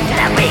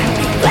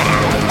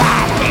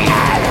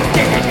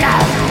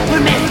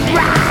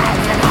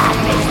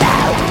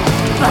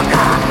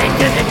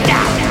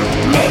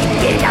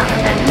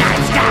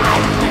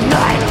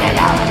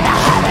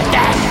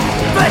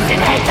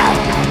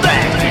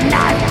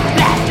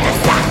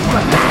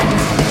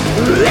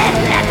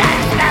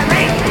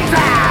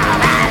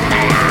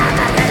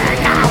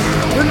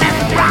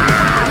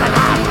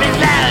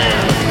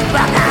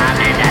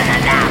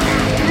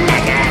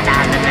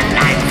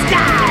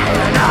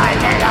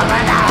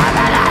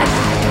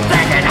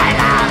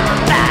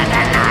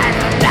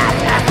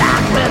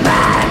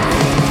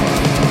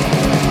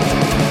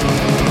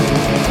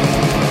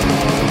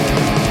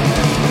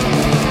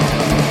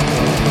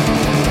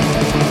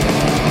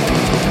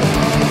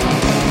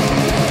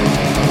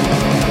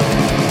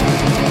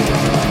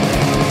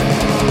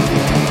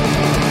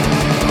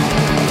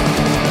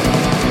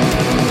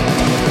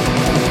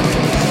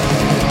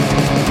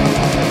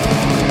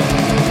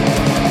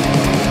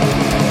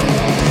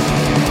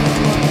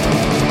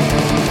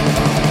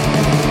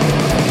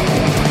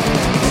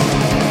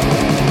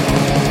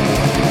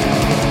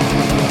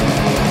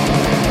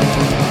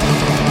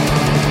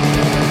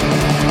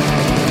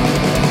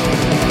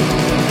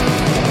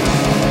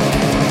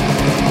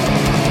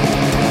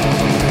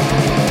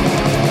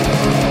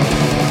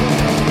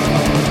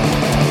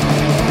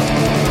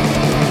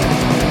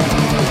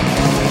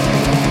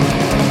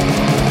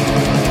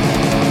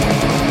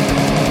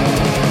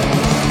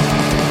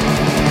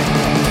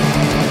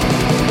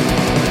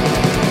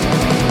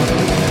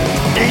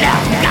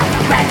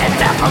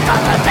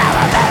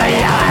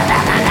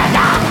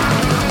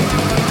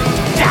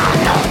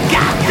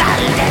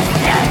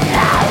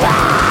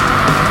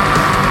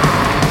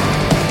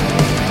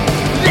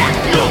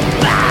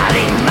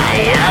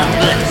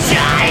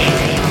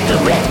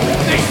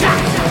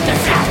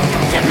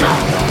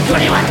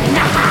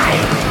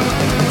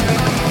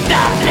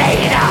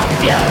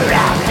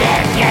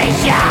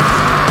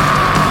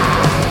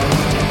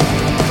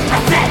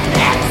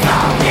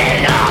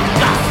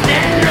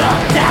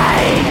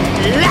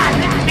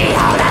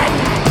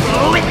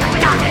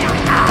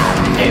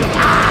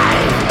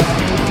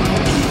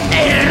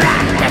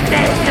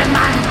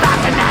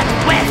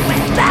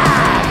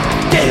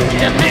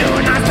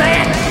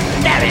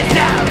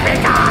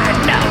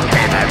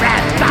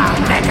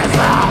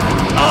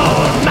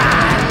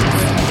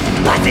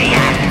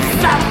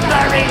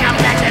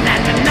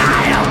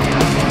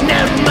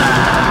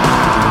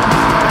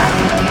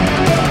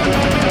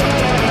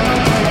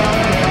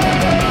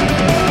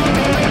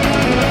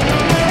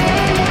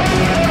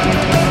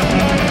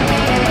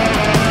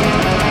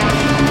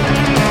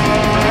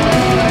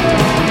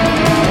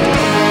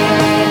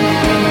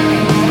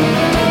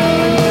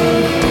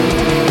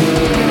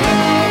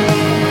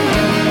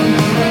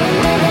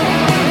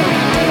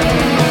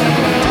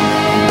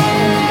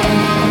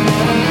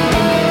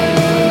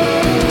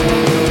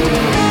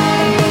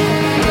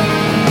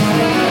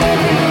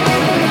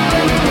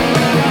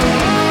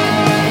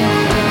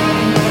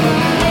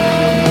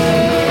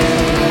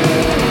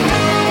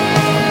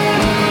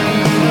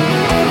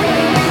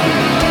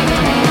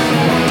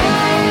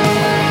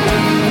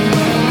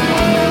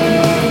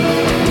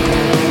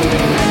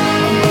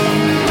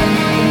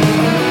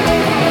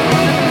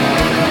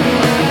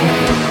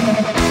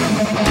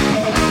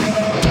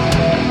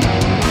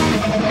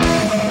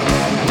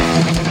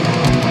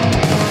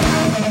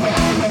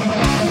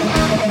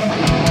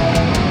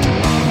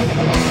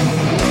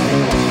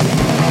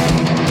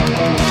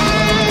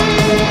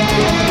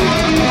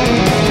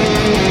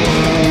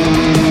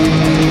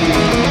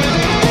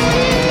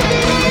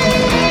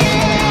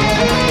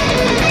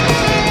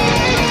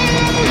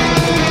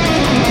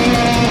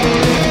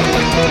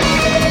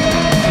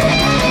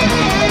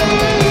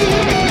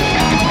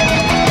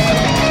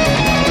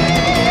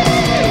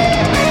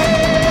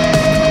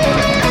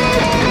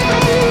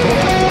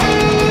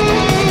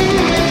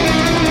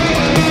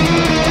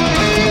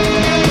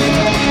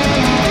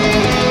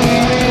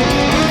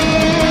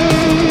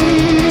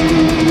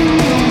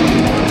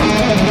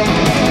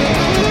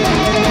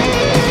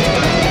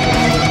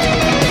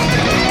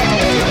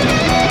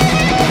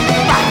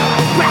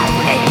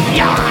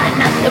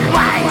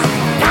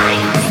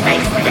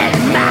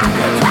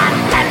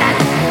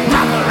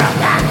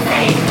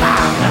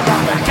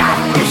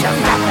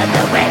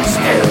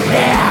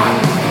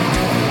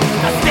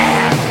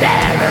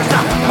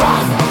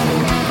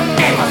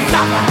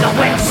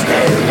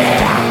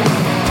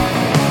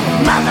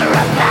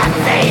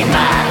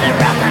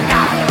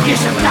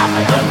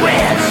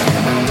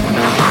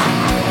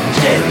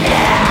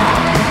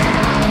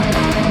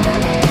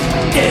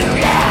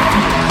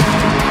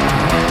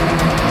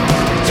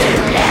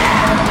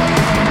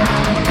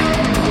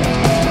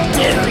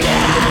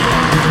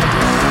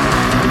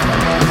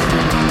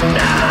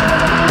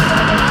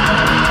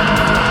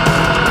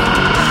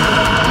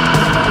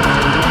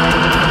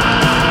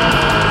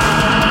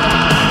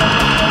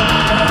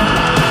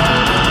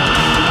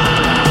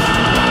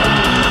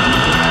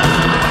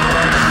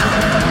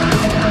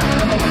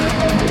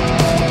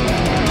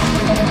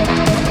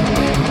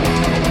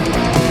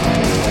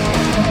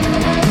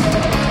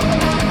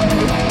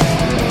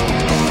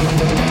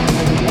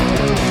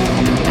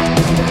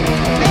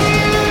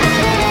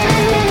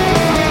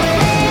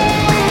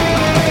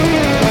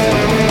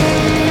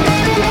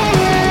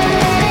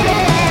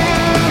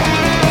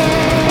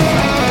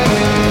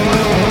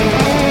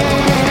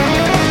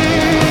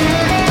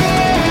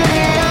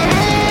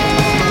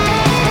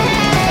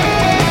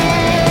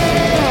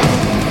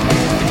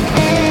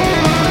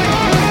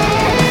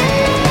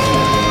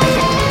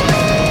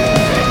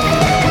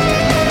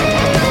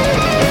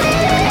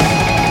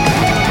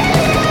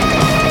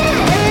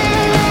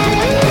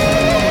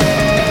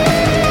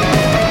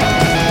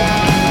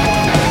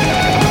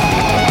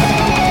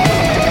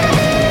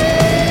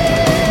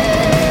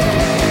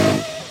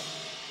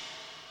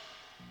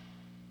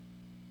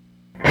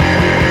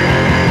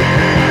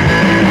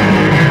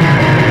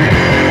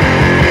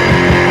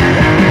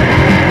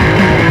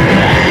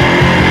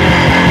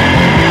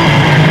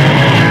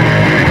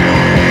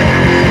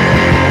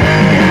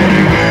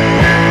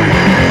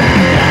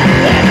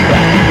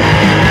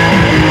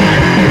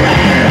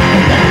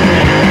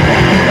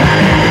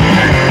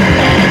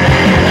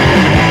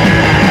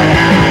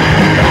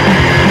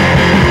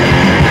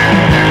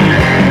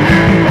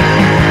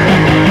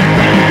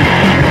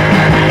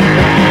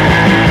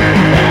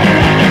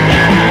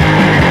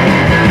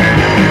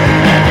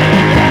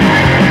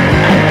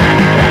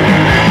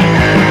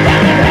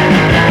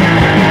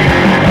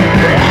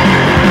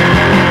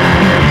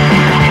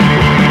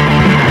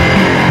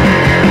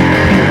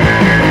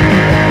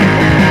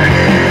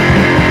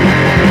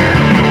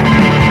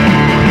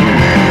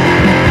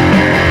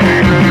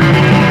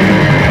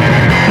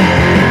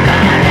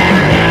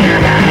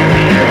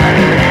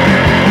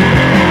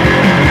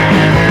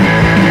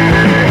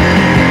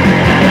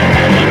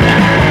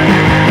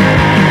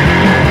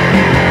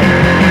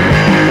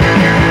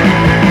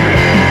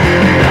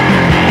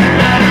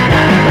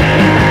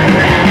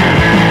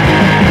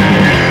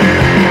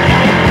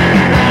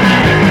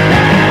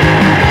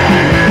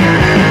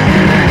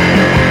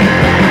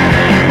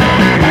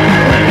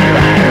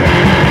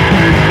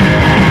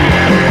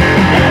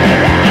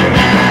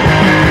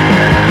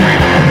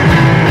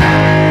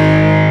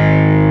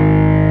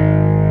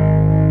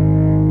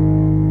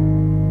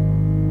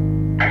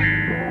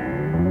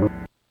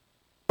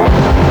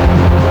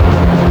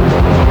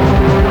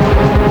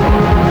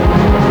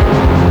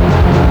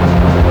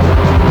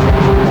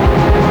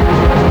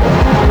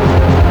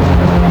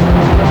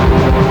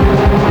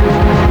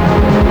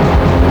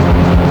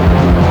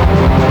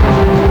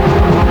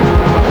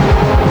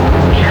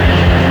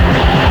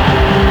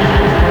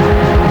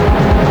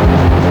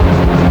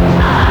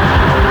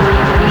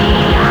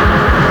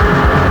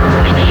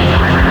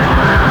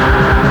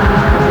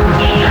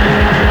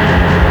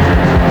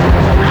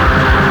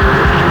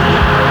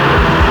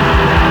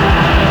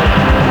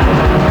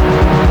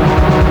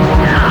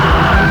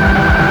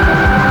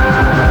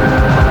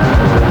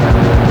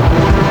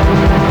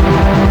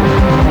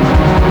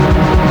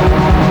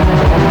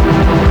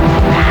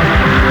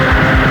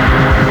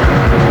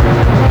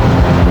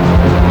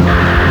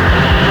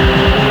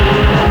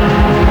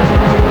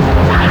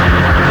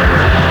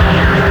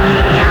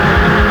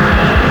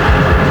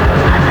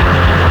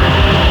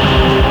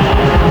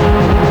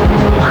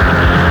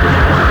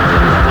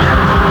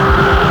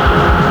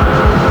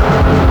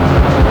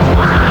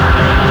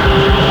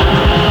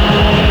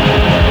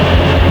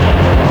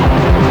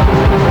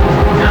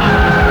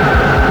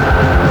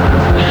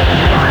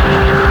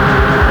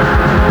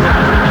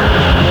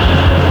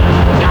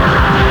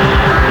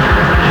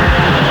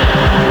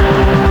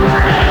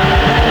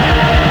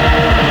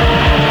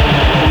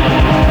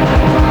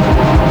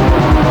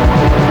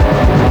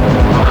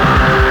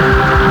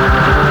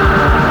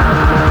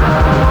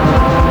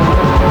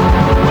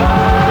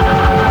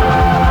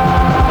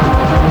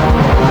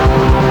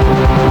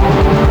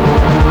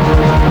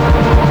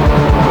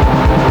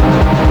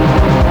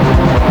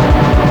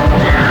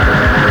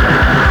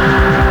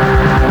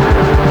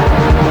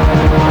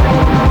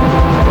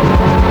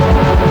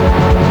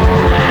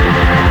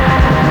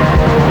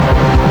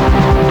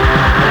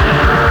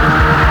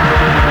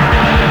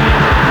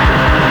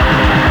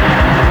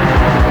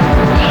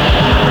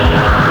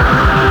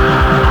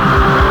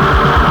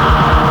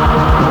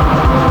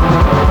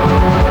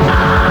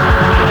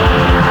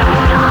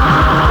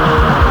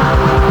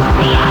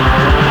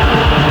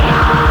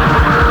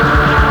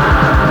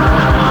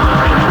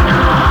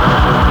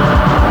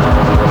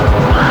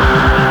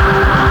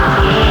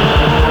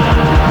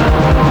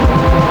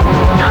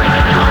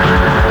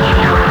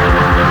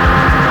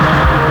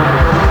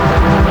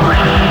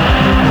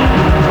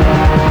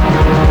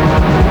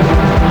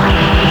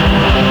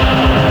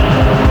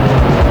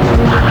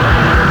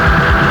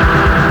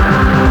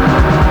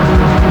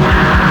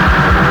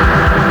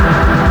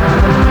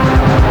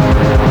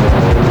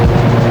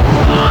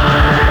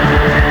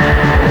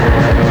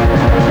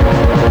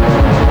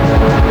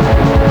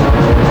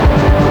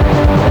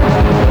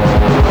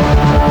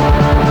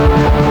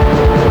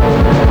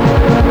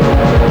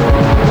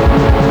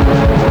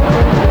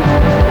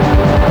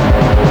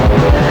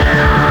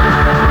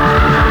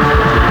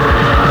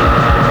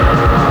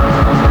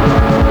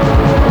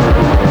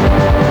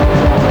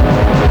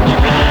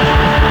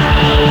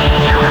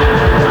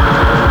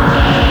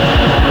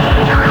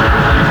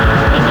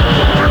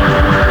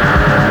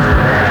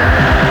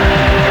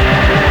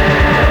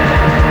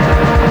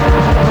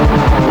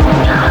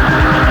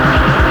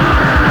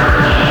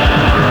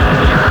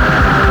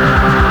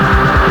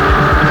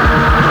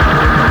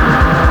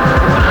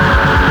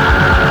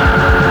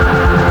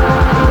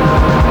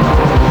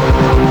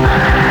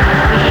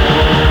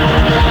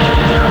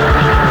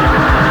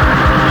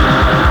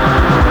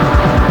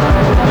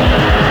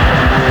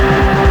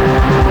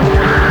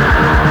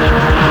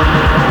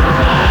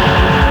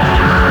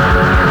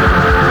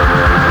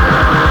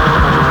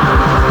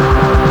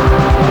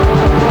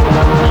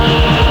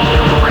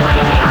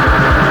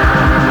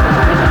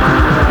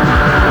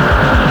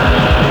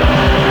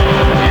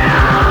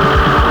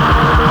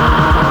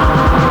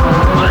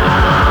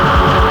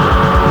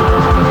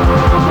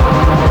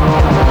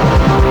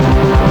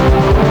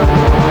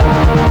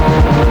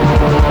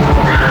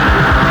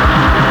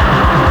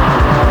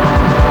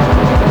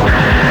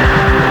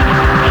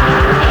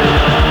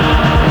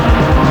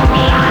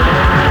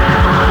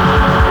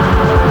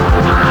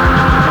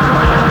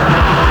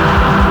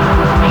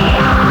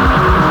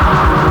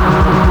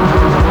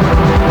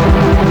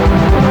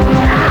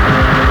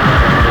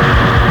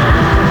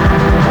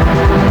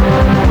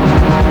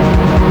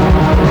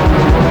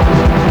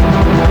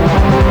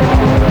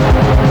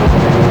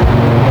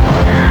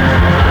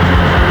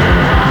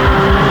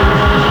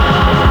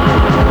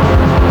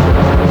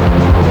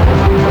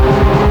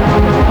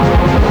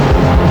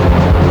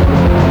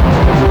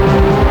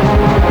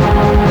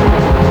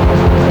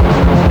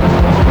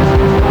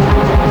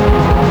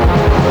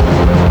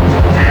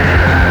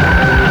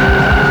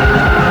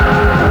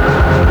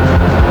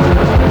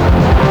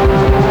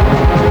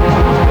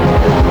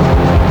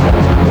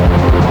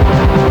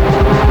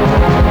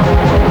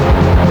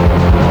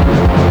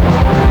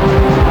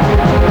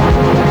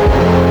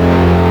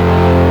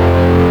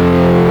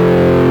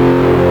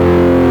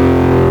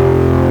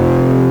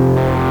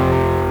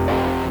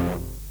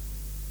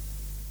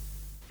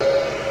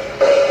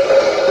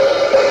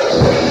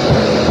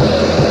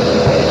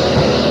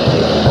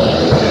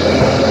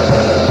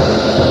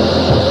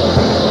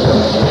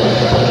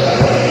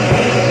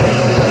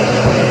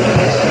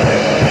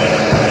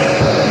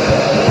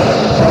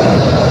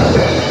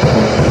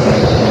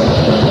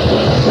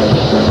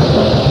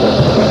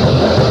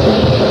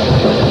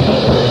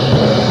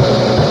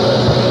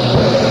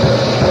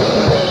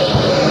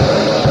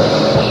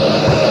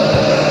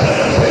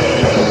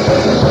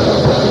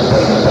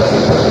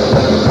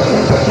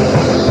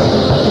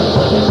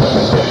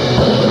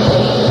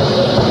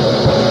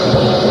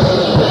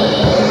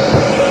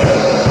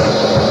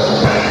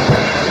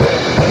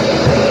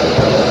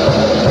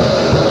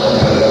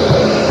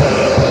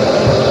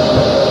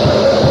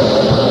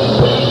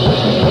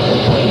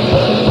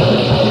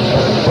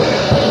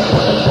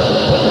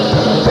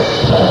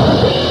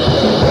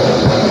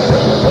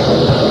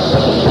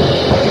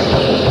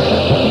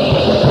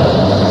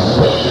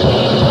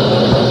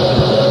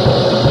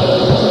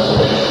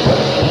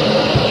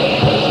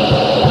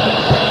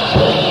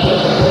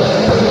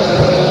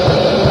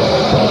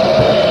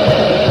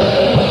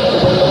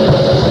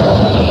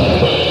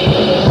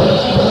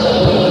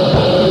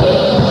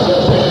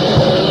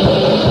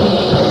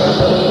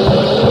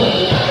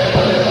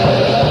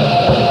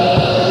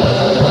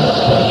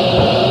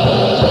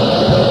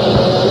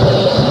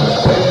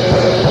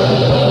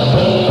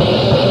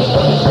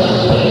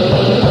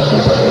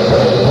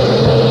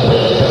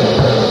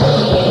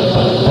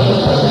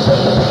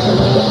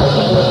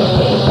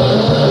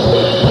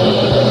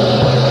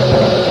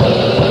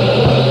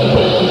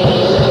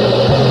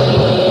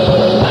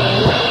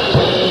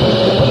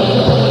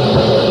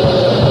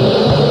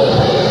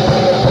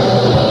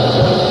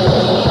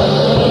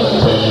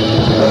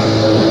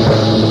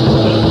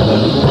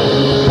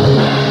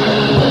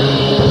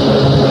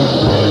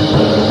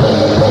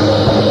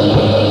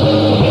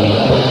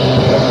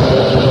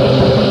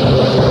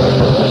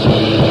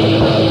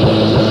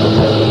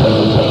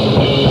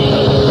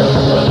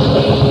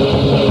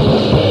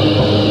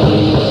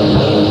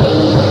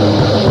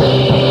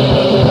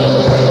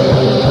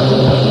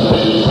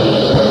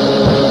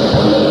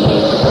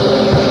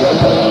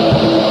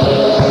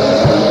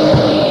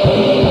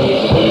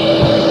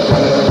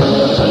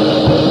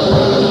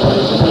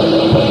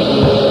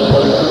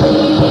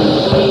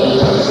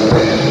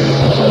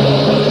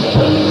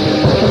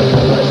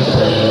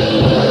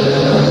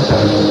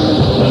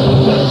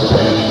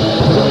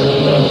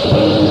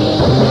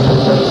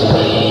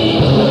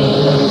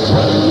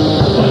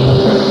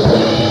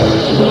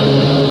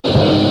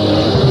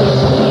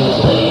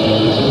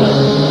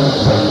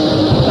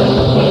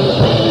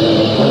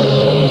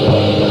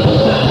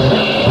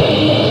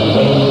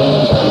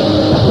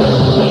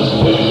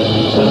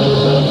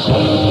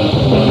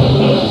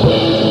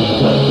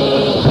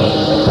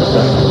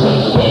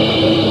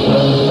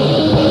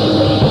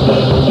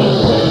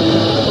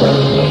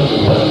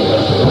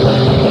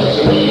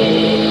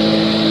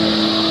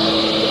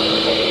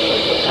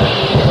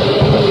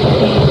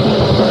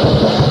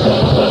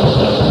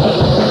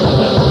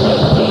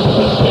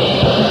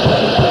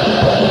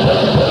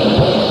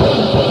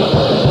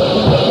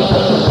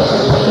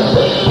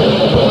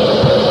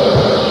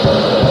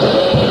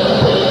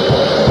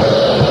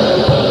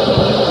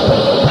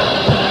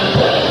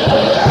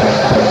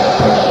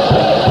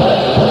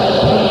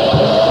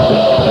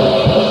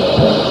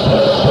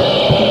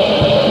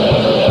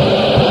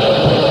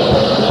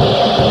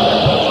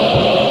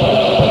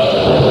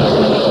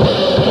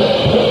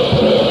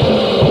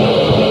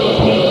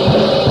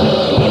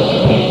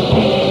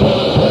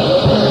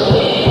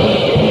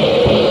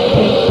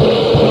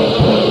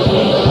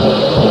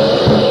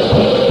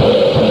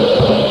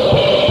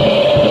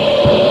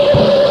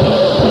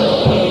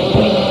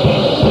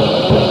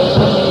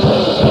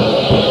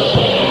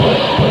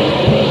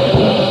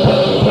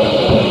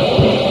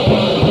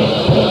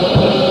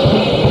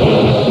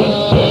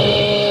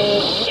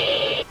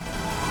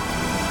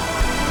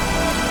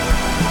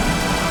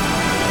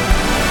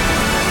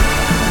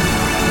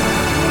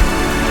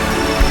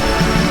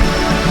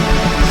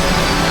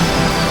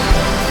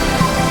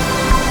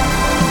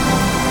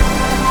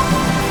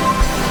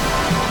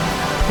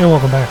And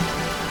welcome back.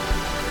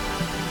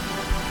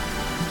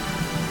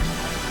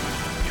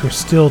 If you're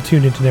still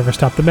tuned in to Never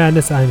Stop the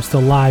Madness, I am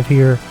still live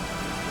here,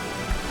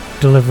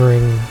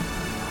 delivering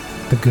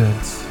the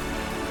goods.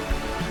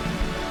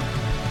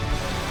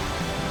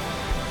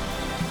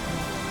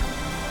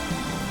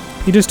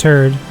 You just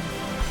heard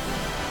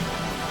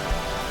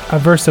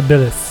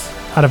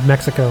Aversibilis out of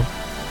Mexico.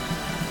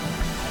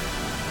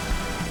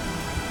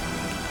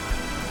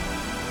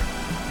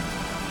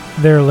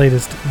 Their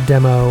latest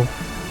demo,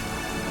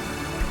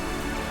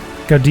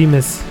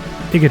 Gaudimus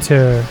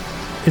Igitur,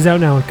 is out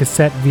now on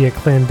cassette via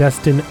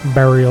Clandestine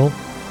Burial.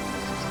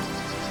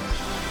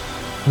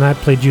 And I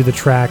played you the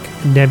track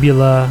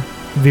Nebula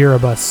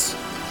Viribus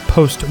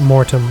Post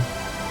Mortem.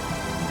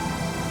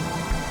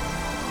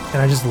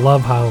 And I just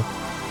love how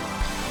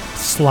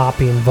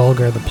sloppy and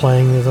vulgar the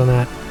playing is on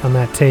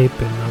that tape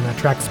and on that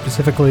track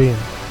specifically. And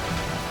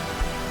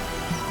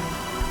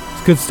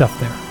it's good stuff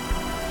there.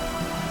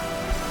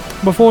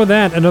 Before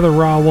that, another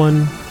raw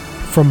one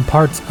from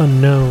Parts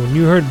Unknown.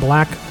 You heard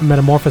Black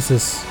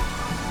Metamorphosis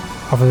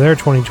off of their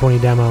 2020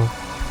 demo.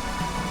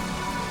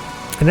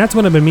 And that's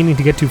what I've been meaning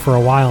to get to for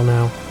a while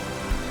now.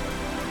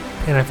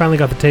 And I finally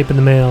got the tape in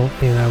the mail,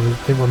 and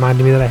it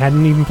reminded me that I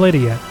hadn't even played it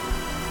yet.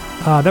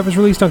 That was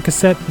released on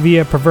cassette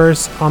via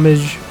Perverse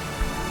Homage.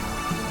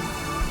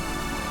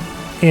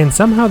 And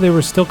somehow there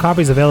were still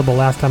copies available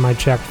last time I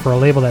checked for a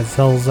label that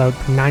sells out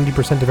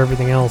 90% of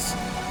everything else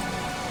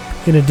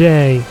in a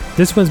day.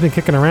 This one's been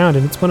kicking around,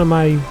 and it's one of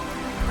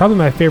probably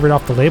my favorite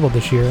off the label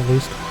this year, at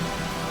least.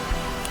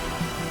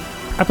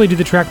 I played you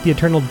the track The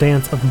Eternal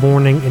Dance of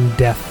Mourning and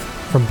Death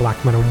from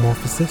Black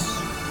Metamorphosis.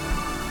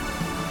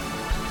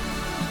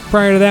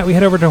 Prior to that, we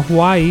head over to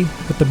Hawaii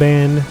with the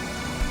band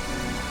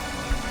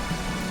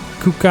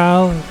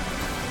Kuka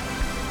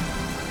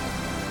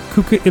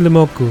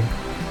Ilimoku.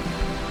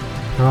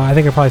 I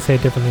think I probably say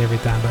it differently every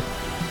time, but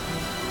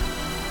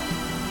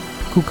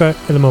Kuka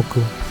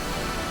Ilimoku.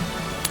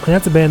 And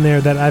that's a band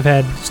there that I've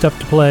had stuff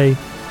to play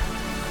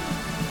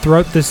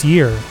throughout this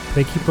year.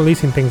 They keep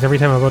releasing things. Every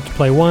time I'm about to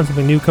play one,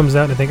 something new comes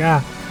out, and I think,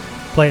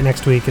 play it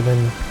next week, and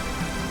then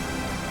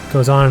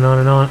goes on and on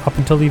and on up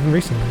until even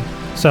recently.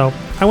 So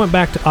I went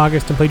back to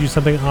August and played you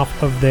something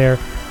off of their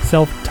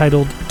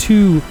self-titled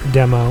 2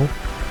 demo.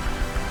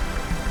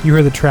 You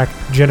heard the track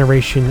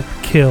Generation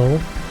Kill.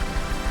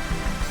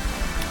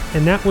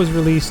 And that was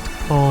released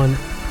on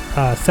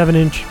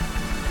 7-inch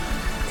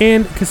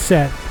and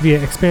cassette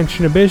via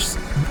Expansion Abyss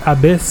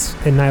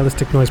and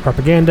Nihilistic Noise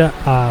Propaganda.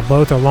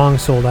 Both are long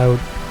sold out.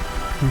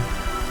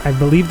 I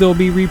believe there will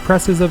be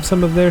represses of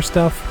some of their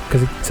stuff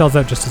because it sells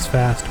out just as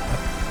fast. But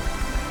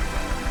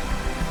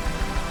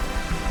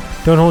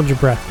don't hold your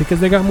breath because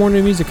they got more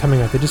new music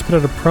coming out. They just put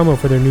out a promo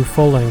for their new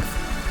full length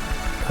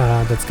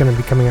that's going to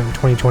be coming out in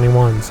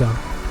 2021. So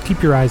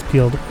keep your eyes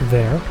peeled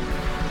there.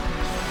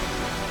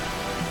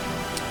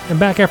 And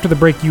back after the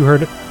break, you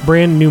heard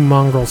brand new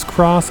Mongrel's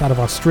Cross out of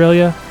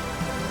Australia.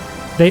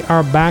 They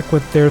are back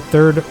with their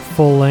third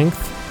full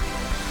length,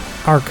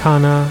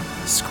 Arcana,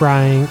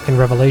 Scrying, and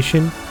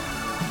Revelation.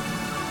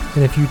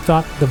 And if you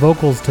thought the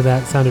vocals to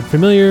that sounded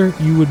familiar,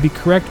 you would be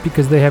correct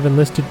because they have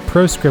enlisted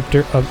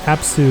Proscriptor of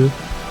Apsu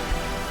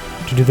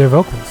to do their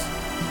vocals.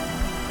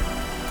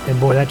 And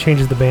boy, that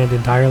changes the band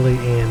entirely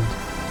and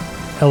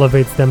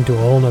elevates them to a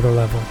whole nother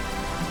level.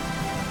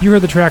 You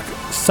heard the track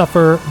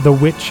Suffer the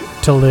Witch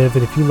to Live,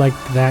 and if you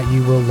liked that,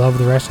 you will love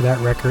the rest of that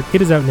record.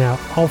 It is out now,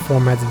 all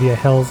formats via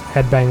Hell's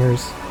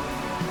Headbangers.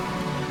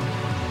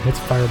 It's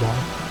Fireball.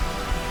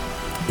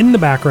 In the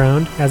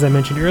background, as I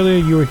mentioned earlier,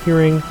 you were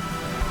hearing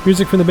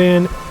music from the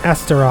band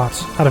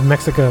Astaroth out of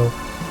Mexico.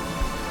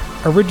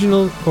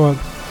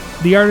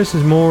 The artist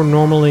is more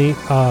normally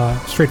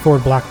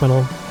straightforward black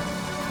metal,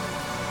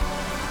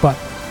 but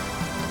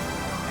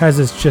has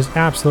this just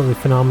absolutely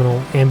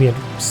phenomenal ambient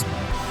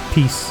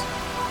piece.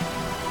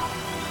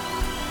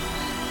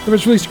 It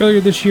was released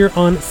earlier this year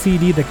on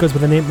CD that goes by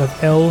the name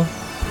of El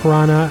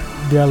Prana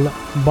del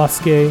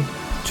Bosque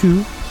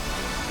 2.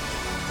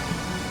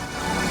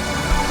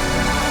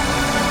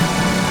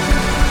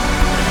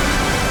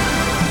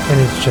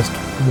 And it's just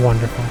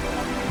wonderful.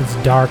 It's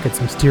dark,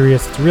 it's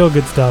mysterious, it's real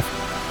good stuff.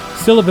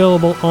 Still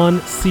available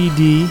on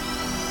CD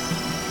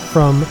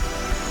from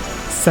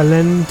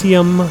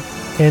Silentium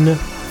and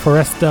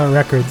Foresta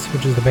Records,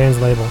 which is the band's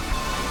label.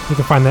 You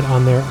can find that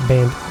on their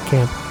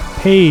Bandcamp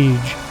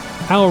page.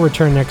 I will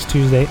return next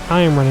Tuesday.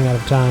 I am running out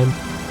of time.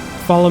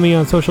 Follow me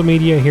on social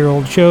media, hear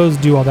old shows,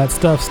 do all that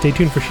stuff. Stay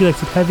tuned for She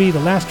Likes It Heavy. The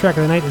last track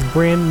of the night is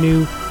brand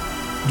new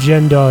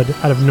Gendod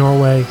out of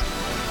Norway.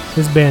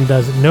 This band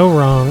does no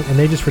wrong, and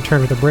they just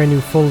returned with a brand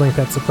new full length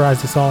that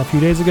surprised us all a few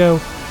days ago.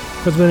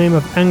 It goes by the name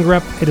of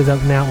Angrep. It is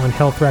out now on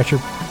Hell Thrasher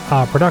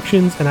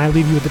Productions, and I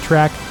leave you with the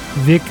track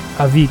Vik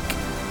Avik.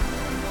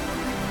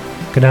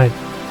 Good night.